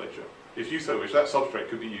legislature, if you so wish, that substrate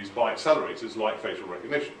could be used by accelerators like facial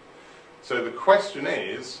recognition. So the question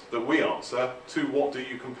is, that we answer, to what do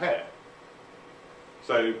you compare?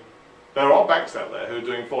 So there are banks out there who are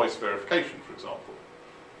doing voice verification, for example.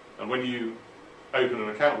 And when you open an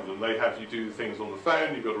account with them, they have you do things on the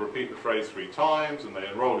phone, you've got to repeat the phrase 3 times, and they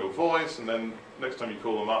enroll your voice, and then next time you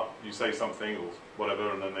call them up, you say something or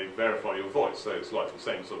whatever, and then they verify your voice. So it's like the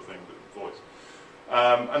same sort of thing, but voice.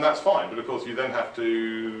 And that's fine, but of course you then have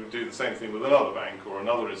to do the same thing with another bank or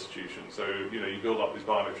another institution. So, you know, you build up these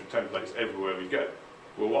biometric templates everywhere we go.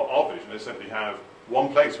 Well, what our vision is simply have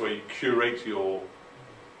one place where you curate your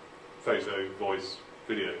photo, voice,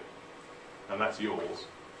 video, and that's yours.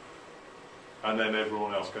 And then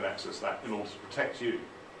everyone else can access that in order to protect you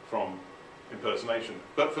from impersonation,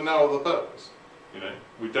 but for no other purpose. You know,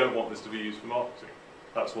 we don't want this to be used for marketing.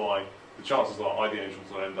 That's why the chances are ID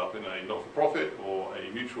Angels will end up in a not-for-profit or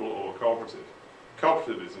a mutual or a cooperative.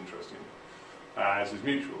 Cooperative is interesting, as is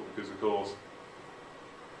mutual, because of course,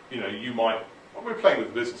 you know, you might, well, we're playing with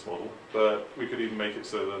the business model, but we could even make it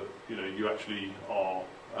so that, you know, you actually are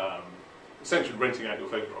essentially renting out your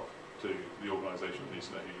photograph to the organisation that needs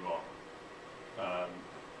to know who you are.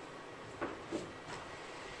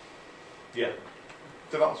 Yeah.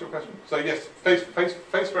 Did that answer your question? So yes,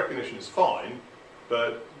 face recognition is fine,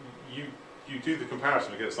 but you do the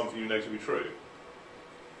comparison against something you know to be true.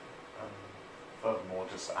 Furthermore,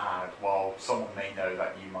 just to add, while someone may know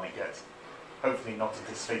that you might get, hopefully not a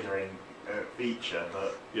disfiguring feature,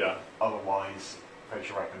 but yeah, otherwise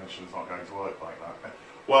facial recognition is not going to work like that.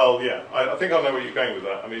 Well, yeah, I think I know where you're going with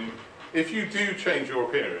that. I mean, if you do change your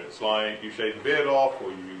appearance, like you shave the beard off,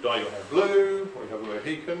 or you dye your hair blue, or you have a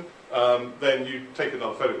Mohican, then you take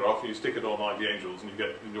another photograph and you stick it on ID Angels, and you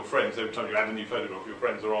get your friends, every time you add a new photograph, your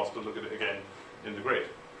friends are asked to look at it again in the grid.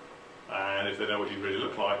 And if they know what you really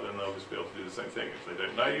look like, then they'll just be able to do the same thing. If they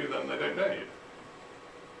don't know you, then they don't know you.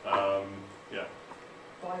 Yeah.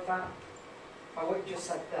 By that, by what you just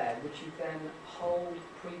said there, would you then hold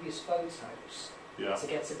previous photos to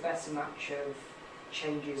get a better match of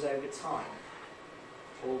changes over time?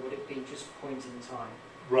 Or would it be just point in time?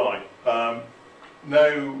 Right.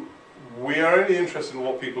 No, we are only interested in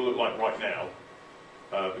what people look like right now,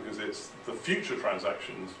 because it's the future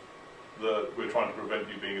transactions that we're trying to prevent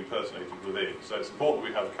you being impersonated within. So it's important that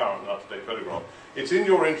we have a current and up-to-date photograph. It's in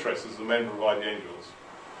your interest as a member of ID Angels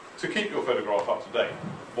to keep your photograph up to date.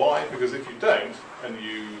 Why? Because if you don't, and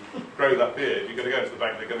you grow that beard, you're going to go to the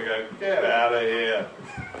bank, they're going to go, get out of here,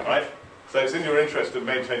 right? So it's in your interest to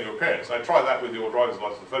maintain your appearance. I try that with your driver's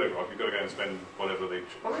license photograph. You've got to go and spend whatever they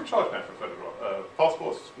charge now for a photograph.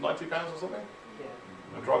 Passport's £90 or something?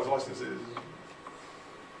 Yeah. And driver's license is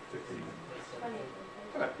 15.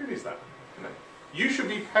 Who needs that? You should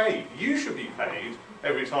be paid. You should be paid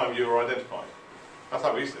every time you are identified. That's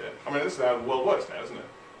how we see it. I mean, this is how the world works now, isn't it?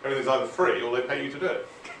 Everything's either free or they pay you to do it.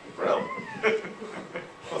 Real.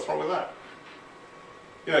 What's wrong with that?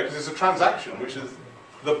 You know, because it's a transaction which is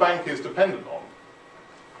the bank is dependent on.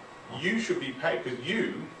 You should be paid because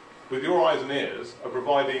you, with your eyes and ears, are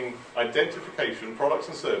providing identification, products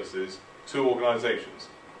and services to organisations.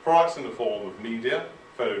 Products in the form of media,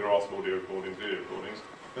 photographs, audio recordings, video recordings,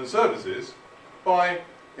 and services by,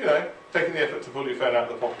 you know, taking the effort to pull your phone out of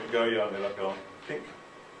the pocket and go, yeah, I know that guy. Pink.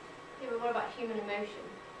 Yeah, but what about human emotion?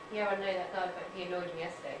 Yeah, I know that guy, but he annoyed me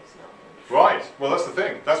yesterday. It's not him. Right. Well, that's the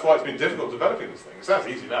thing. That's why it's been difficult developing this thing. It sounds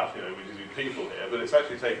easy enough, you know, we just do people here, but it's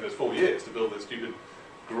actually taken us 4 years to build this stupid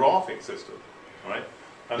graphing system, right?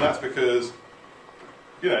 And that's because,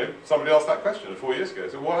 you know, somebody asked that question 4 years ago.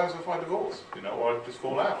 So what happens if I divorce? You know, or I just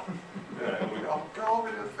fall out? You know, and we go, oh God,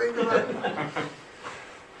 we didn't think of that.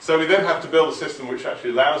 So we then have to build a system which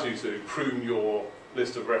actually allows you to prune your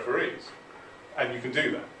list of referees. And you can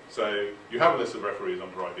do that. So you have a list of referees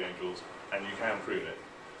under ID Angels, and you can prune it.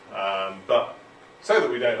 But so that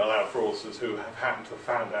we don't allow fraudsters who have happened to have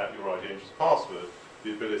found out your ID Angels password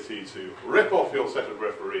the ability to rip off your set of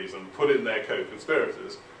referees and put in their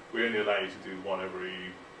co-conspirators, we only allow you to do one every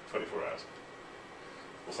 24 hours.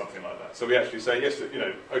 Or something like that. So we actually say, yes, you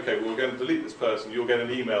know, okay, we're going to delete this person, you'll get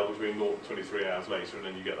an email between 0 and 23 hours later, and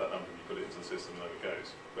then you get that number and you put it into the system and there it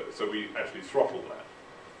goes. But, so we actually throttle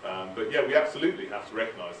that. But yeah, we absolutely have to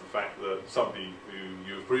recognise the fact that somebody who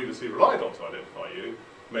you have previously relied on to identify you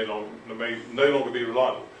may no longer be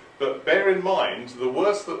reliable. But bear in mind, the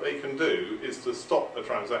worst that they can do is to stop a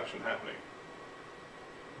transaction happening,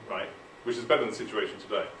 right? Which is better than the situation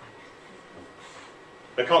today.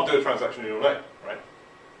 They can't do a transaction in your name, right?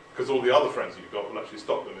 Because all the other friends you've got will actually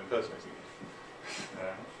stop them impersonating you.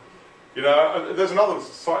 You know, there's another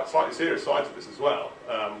slightly serious side to this as well.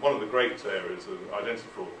 One of the great areas of identity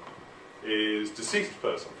fraud is deceased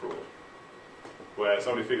person fraud, where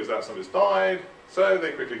somebody figures out somebody's died, so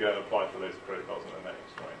they quickly go and apply for loads of credit cards in their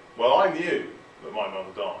names. Right? Well, I knew that my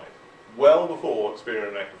mother died well before Experian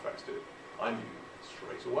and Equifax did. I knew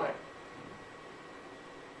straight away.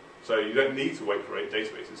 So you don't need to wait for 8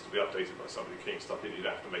 databases to be updated by somebody keying stuff in. You'd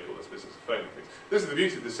have to make all this business of phoning things. This is the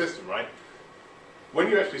beauty of the system, right? When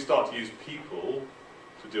you actually start to use people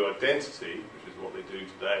to do identity, which is what they do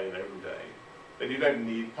today and every day, then you don't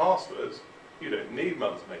need passwords, you don't need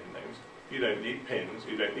mother's maiden names, you don't need pins,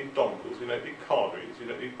 you don't need dongles, you don't need card readers, you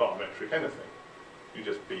don't need biometric anything. You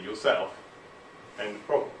just be yourself, end of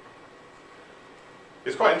problem.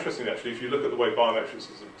 It's quite interesting actually if you look at the way biometrics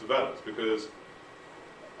has developed, because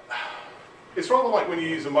it's rather like when you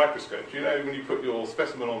use a microscope. You know, when you put your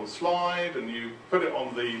specimen on the slide and you put it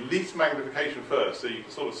on the least magnification first, so you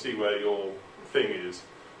can sort of see where your thing is,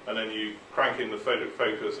 and then you crank in the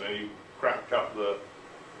focus, and then you crank up the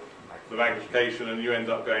magnification, and you end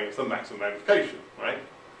up going to the maximum magnification, right?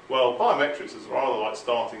 Well, biometrics is rather like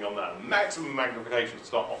starting on that maximum magnification to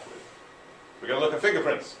start off with. We're going to look at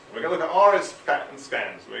fingerprints. We're going to look at iris pattern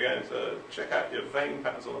scans. We're going to check out your vein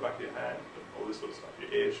patterns on the back of your hand, all this sort of stuff,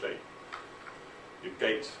 your ear shape, your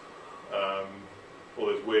gait, all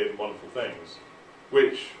those weird and wonderful things,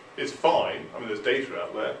 which is fine. I mean, there's data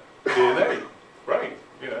out there. DNA, great.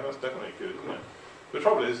 You know, that's definitely good, isn't it? The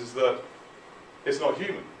trouble is that it's not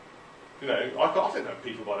human. You know, I don't know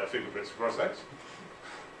people by their fingerprints, for Christ's sakes.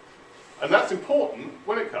 And that's important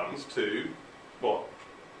when it comes to what?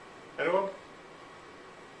 Anyone?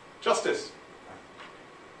 Justice.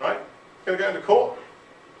 Right? You're going to go into court.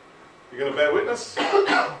 You're going to bear witness.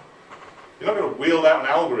 You're not going to wield out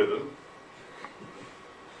an algorithm.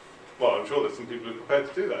 Well, I'm sure there's some people who are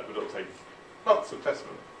prepared to do that, but it'll take months of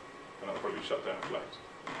testimony, and that'll probably shut down flames.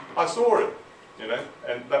 I saw it, you know,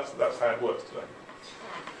 and that's how it works today.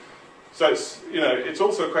 So it's, you know, it's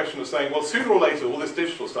also a question of saying, well, sooner or later, all this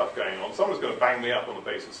digital stuff going on, someone's going to bang me up on the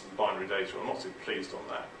basis of binary data. I'm not too pleased on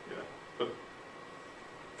that, you know. But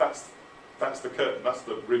that's the curtain, that's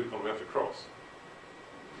the Rubicon we have to cross.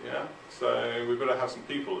 Yeah, so we've got to have some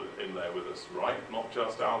people in there with us, right? Not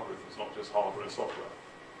just algorithms, not just hardware and software.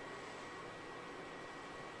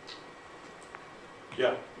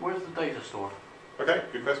 Yeah. Where's the data stored? Okay,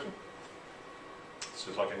 good question. It's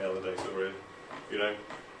just like any other data, really. You know,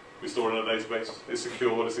 we store it in a database. It's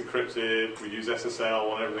secured. It's encrypted. We use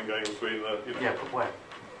SSL and everything going between the. You know. Yeah, but where?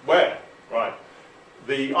 Where? Right.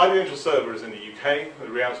 The ID Angel server is in the UK. The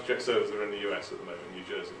reality check servers are in the US at the moment, New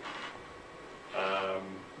Jersey.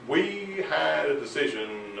 We had a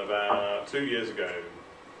decision about 2 years ago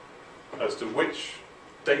as to which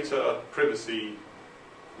data privacy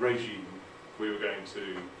regime we were going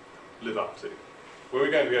to live up to. Were we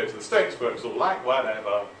going to go to the States where it's all like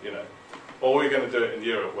whatever, you know, or were we going to do it in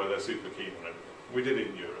Europe where they're super keen on everything? We did it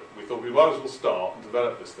in Europe. We thought we might as well start and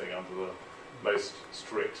develop this thing under the most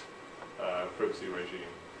strict privacy regime.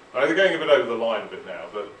 I know they're going a bit over the line a bit now,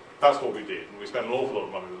 but that's what we did. And we spent an awful lot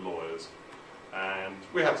of money with lawyers. And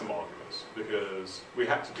we had some arguments because we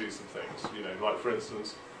had to do some things. You know, like for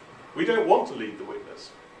instance, we don't want to lead the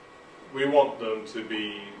witness. We want them to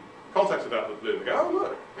be contacted out of the blue and go, oh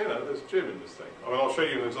look, you know, there's Jim in this thing. I mean, I'll show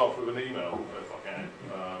you an example of an email if I can.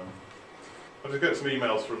 I'll just get some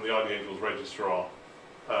emails from the ID Angels registrar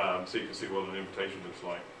so you can see what an invitation looks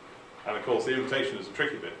like. And of course, the invitation is a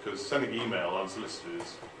tricky bit because sending email unsolicited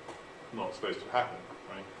is not supposed to happen.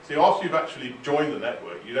 Right? See, after you've actually joined the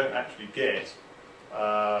network, you don't actually get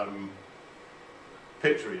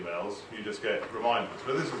picture emails, you just get reminders.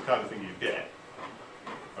 But this is the kind of thing you get.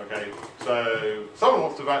 Okay, so someone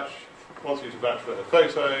wants you to batch for a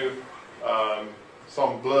photo,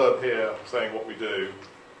 some blurb here saying what we do,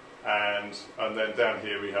 and then down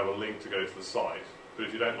here we have a link to go to the site. But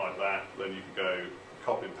if you don't like that, then you can go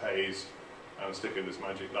copy and paste and stick in this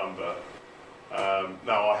magic number.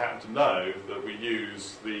 Now I happen to know that we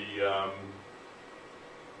use the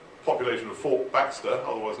population of Fort Baxter,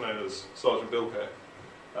 otherwise known as Sergeant Bilko,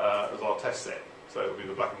 as our test set. So it'll be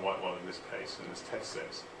the black and white one in this case, in this test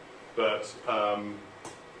set. But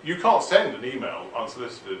you can't send an email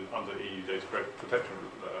unsolicited under EU data protection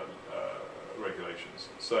regulations.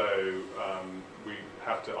 So we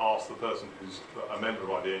have to ask the person who's a member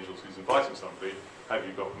of ID Angels who's inviting somebody, have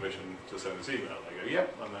you got permission to send this email? They go,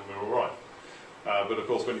 yep, and then we're all right. But of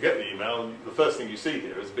course, when you get the email, the first thing you see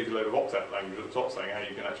here is a big load of opt-out language at the top saying how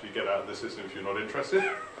you can actually get out of the system if you're not interested.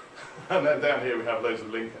 And then down here we have loads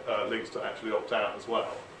of links to actually opt out as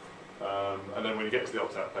well. And then when you get to the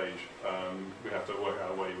opt-out page, we have to work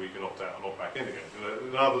out a way we can opt out and opt back in again.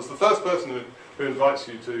 In other words, the first person who invites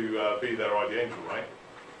you to be their ID Angel, right,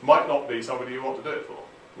 might not be somebody you want to do it for,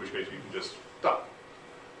 in which case you can just duck.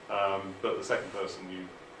 But the second person you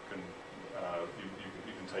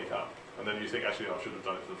can take up. And then you think, actually, I should have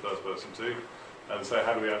done it for the first person too. And so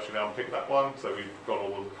how do we actually unpick that one? So we've got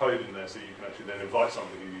all the code in there so you can actually then invite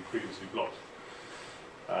somebody who you previously blocked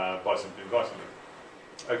by simply inviting them.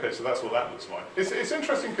 Okay, so that's what that looks like. It's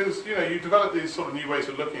interesting because, you know, you develop these sort of new ways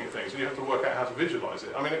of looking at things and you have to work out how to visualize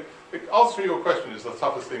it. I mean, answering your question is the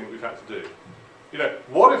toughest thing that we've had to do. You know,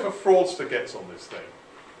 what if a fraudster gets on this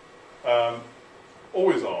thing?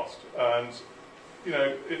 Always asked. And, you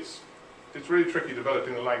know, it's really tricky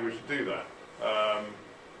developing the language to do that.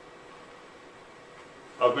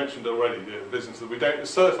 I've mentioned already the business that we don't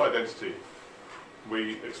assert identity,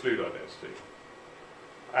 we exclude identity.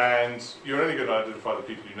 And you're only going to identify the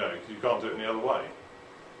people you know because you can't do it any other way.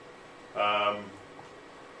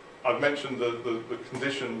 I've mentioned the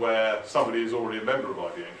condition where somebody is already a member of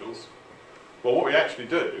ID Angels. Well, what we actually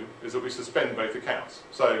do is that we suspend both accounts.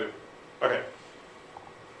 So, okay,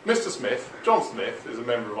 Mr. Smith, John Smith, is a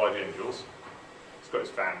member of ID Angels. He's got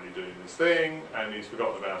his family doing this thing, and he's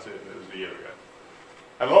forgotten about it, and it was a year ago.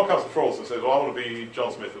 And along comes the fraudster and says, well, I want to be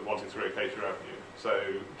John Smith at 123 Acacia Avenue.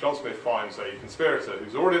 So John Smith finds a conspirator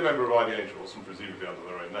who's already a member of ID Angels, and presumably under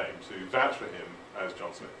their own name, to vouch for him as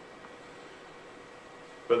John Smith.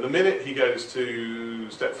 But the minute he goes to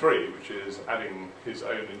step 3, which is adding his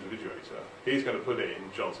own individuator, he's going to put in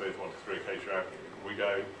John Smith 123 Acacia Avenue. We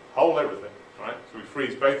go, hold everything, right? So we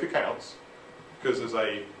freeze both accounts, because as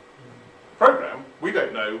a program, we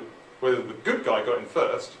don't know whether the good guy got in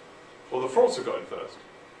first, or the fraudster got in first.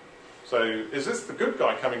 So is this the good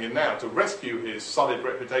guy coming in now to rescue his sullied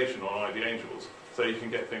reputation on ID Angels so he can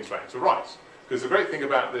get things back to rights? Because the great thing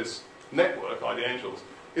about this network, ID Angels,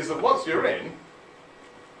 is that once you're in,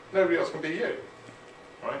 nobody else can be you,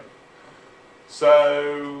 right?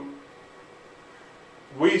 So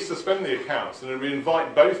we suspend the accounts and then we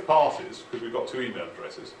invite both parties, because we've got 2 email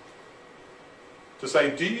addresses, to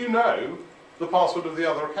say, do you know the password of the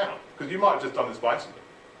other account? Because you might have just done this by accident.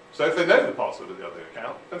 So if they know the password of the other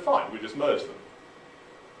account, then fine, we just merge them.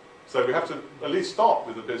 So we have to at least start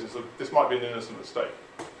with the business of this might be an innocent mistake.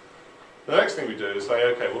 The next thing we do is say,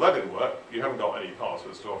 okay, well that didn't work, you haven't got any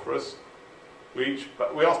passwords to offer us. We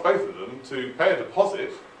ask both of them to pay a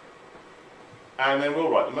deposit, and then we'll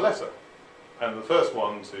write them a letter. And the first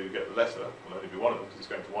one to get the letter will only be one of them, because it's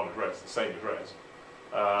going to one address, the same address.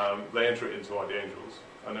 They enter it into ID Angels,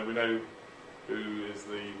 and then we know who is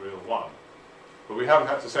the real one. But we haven't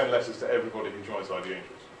had to send letters to everybody who joins ID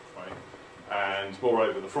Angels, right? And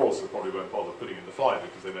moreover, the fraudsters probably won't bother putting in the fiver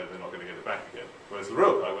because they know they're not going to get it back again. Whereas the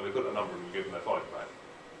real guy, when they put the number in, we give them their fiver back.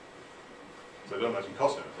 So it doesn't actually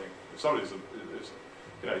cost anything. If somebody's,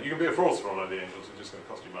 you know, you can be a fraudster on ID Angels, it's just going to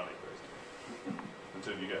cost you money, basically,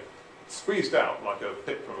 until you get squeezed out like a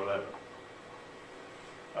pip from a lemon.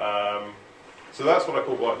 So that's what I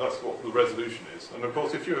call, that's what the resolution is. And of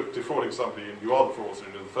course, if you're defrauding somebody and you are the fraudster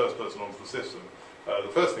and you're the first person onto the system, the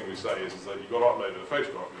first thing we say is that you've got to upload a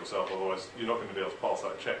photograph of yourself, otherwise you're not going to be able to pass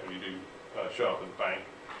that check when you do show up at the bank.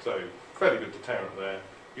 So fairly good deterrent there.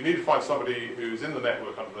 You need to find somebody who's in the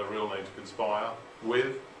network under their real name to conspire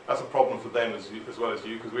with. That's a problem for them as well as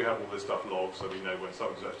you, because we have all this stuff logged, so we know when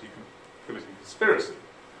someone's actually committing conspiracy,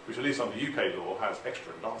 which at least under UK law has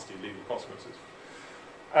extra nasty legal consequences.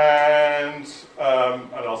 And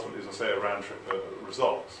ultimately, as I say, a round trip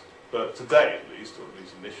results. But today, at least, or at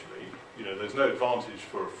least initially, you know, there's no advantage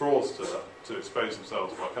for a fraudster to expose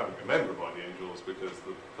themselves by becoming a member of ID Angels, because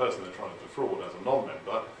the person they're trying to defraud as a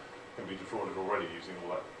non-member can be defrauded already using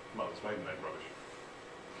all that mother's maiden name rubbish.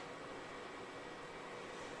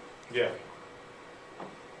 Yeah.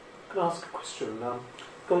 Can I ask a question?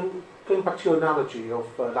 Going back to your analogy of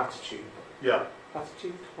latitude. Yeah.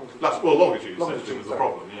 Latitude? Well, longitude essentially was the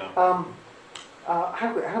problem, yeah.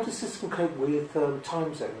 How does the system cope with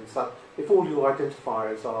time zones? That if all your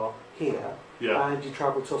identifiers are here, and you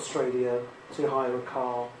travel to Australia to hire a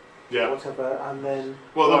car, or whatever, and then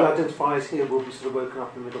all the identifiers here will be sort of woken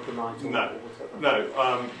up in the middle of the night or whatever?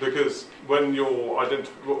 No, because when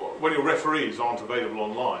your referees aren't available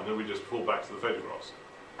online, then we just fall back to the photographs.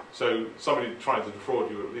 So somebody trying to defraud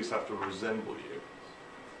you at least have to resemble you,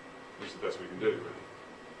 which is the best we can do, really.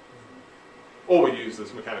 Or we use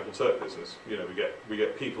this mechanical Turk business. You know, we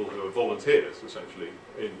get people who are volunteers, essentially.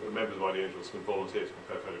 Members of ID Angels can volunteer to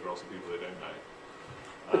compare photographs of people they don't know.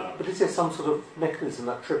 But is there some sort of mechanism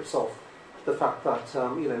that trips off the fact that,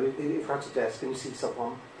 you know, if you're at a desk and you see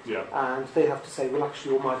someone, and they have to say, well,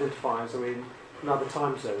 actually, all my identifiers are in another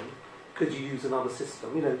time zone, could you use another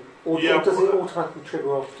system? You know, or does it automatically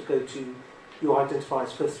trigger off to go to your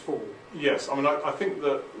identifiers first of all? Yes, I mean, I think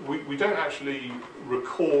that we don't actually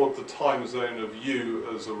record the time zone of you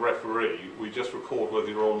as a referee. We just record whether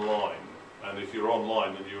you're online, and if you're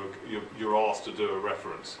online, then you're asked to do a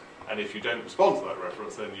reference. And if you don't respond to that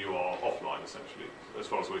reference, then you are offline, essentially, as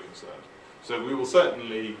far as we're concerned. So we will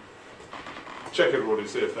certainly check everybody,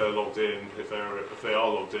 see if they're logged in. If they are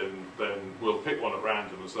logged in, then we'll pick one at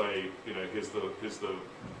random and say, you know, here's the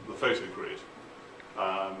photo grid.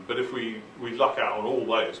 But if we luck out on all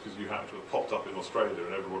those, because you happen to have popped up in Australia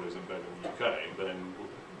and everybody's in bed in the UK, then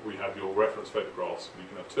we have your reference photographs. We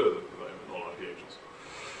can have two of them at the moment, not ID Angels,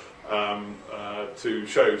 to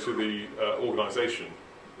show to the organisation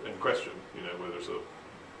in question, you know, whether it's a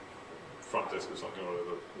front desk or something, or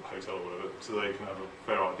a hotel or whatever, so they can have a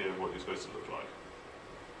fair idea of what you're supposed to look like.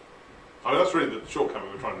 I mean, that's really the shortcoming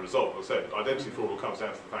we're trying to resolve. As I said, identity fraud all comes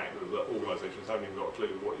down to the fact that the organisations haven't even got a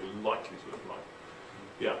clue what you're likely to look like.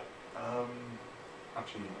 Yeah.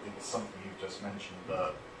 Actually, it's something you just mentioned.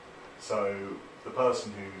 So the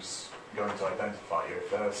person who's going to identify you, if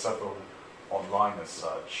there are several online as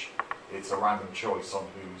such, it's a random choice on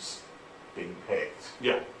who's being picked.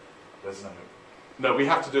 Yeah. There's no. No, we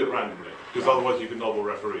have to do it randomly, because otherwise you can nobble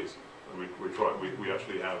referees. And we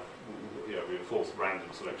actually have, we enforce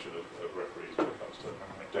random selection of referees when it comes to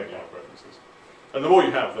taking out references. And the more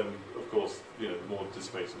you have, then of course, you know, the more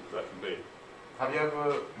dissipated that can be. Have you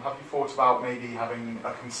thought about maybe having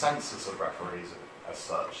a consensus of referees as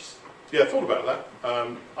such? Yeah, I thought about that.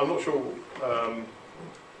 I'm not sure.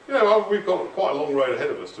 You know, we've got quite a long road ahead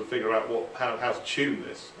of us to figure out how to tune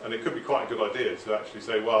this, and it could be quite a good idea to actually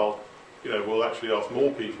say, well, you know, we'll actually ask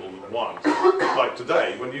more people than one. Like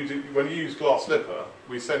today, when you use Glass Slipper,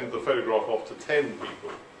 we send the photograph off to 10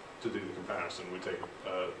 people to do the comparison. We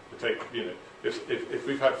take, you know, if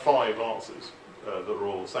we've had 5 answers that are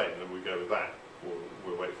all the same, then we go with that.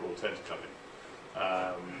 We'll wait for all 10 to come in.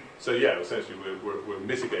 So yeah, essentially we're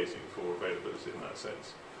mitigating for availability in that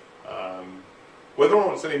sense. Whether or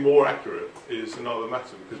not it's any more accurate is another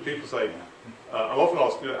matter, because people say, I'm often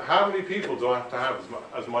asked, you know, how many people do I have to have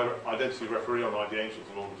as my identity referee on ID Angels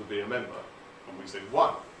in order to be a member? And we say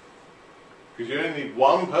 1. Because you only need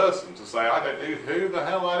one person to say, I don't know who the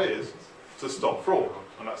hell that is, to stop fraud.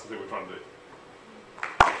 And that's the thing we're trying to do.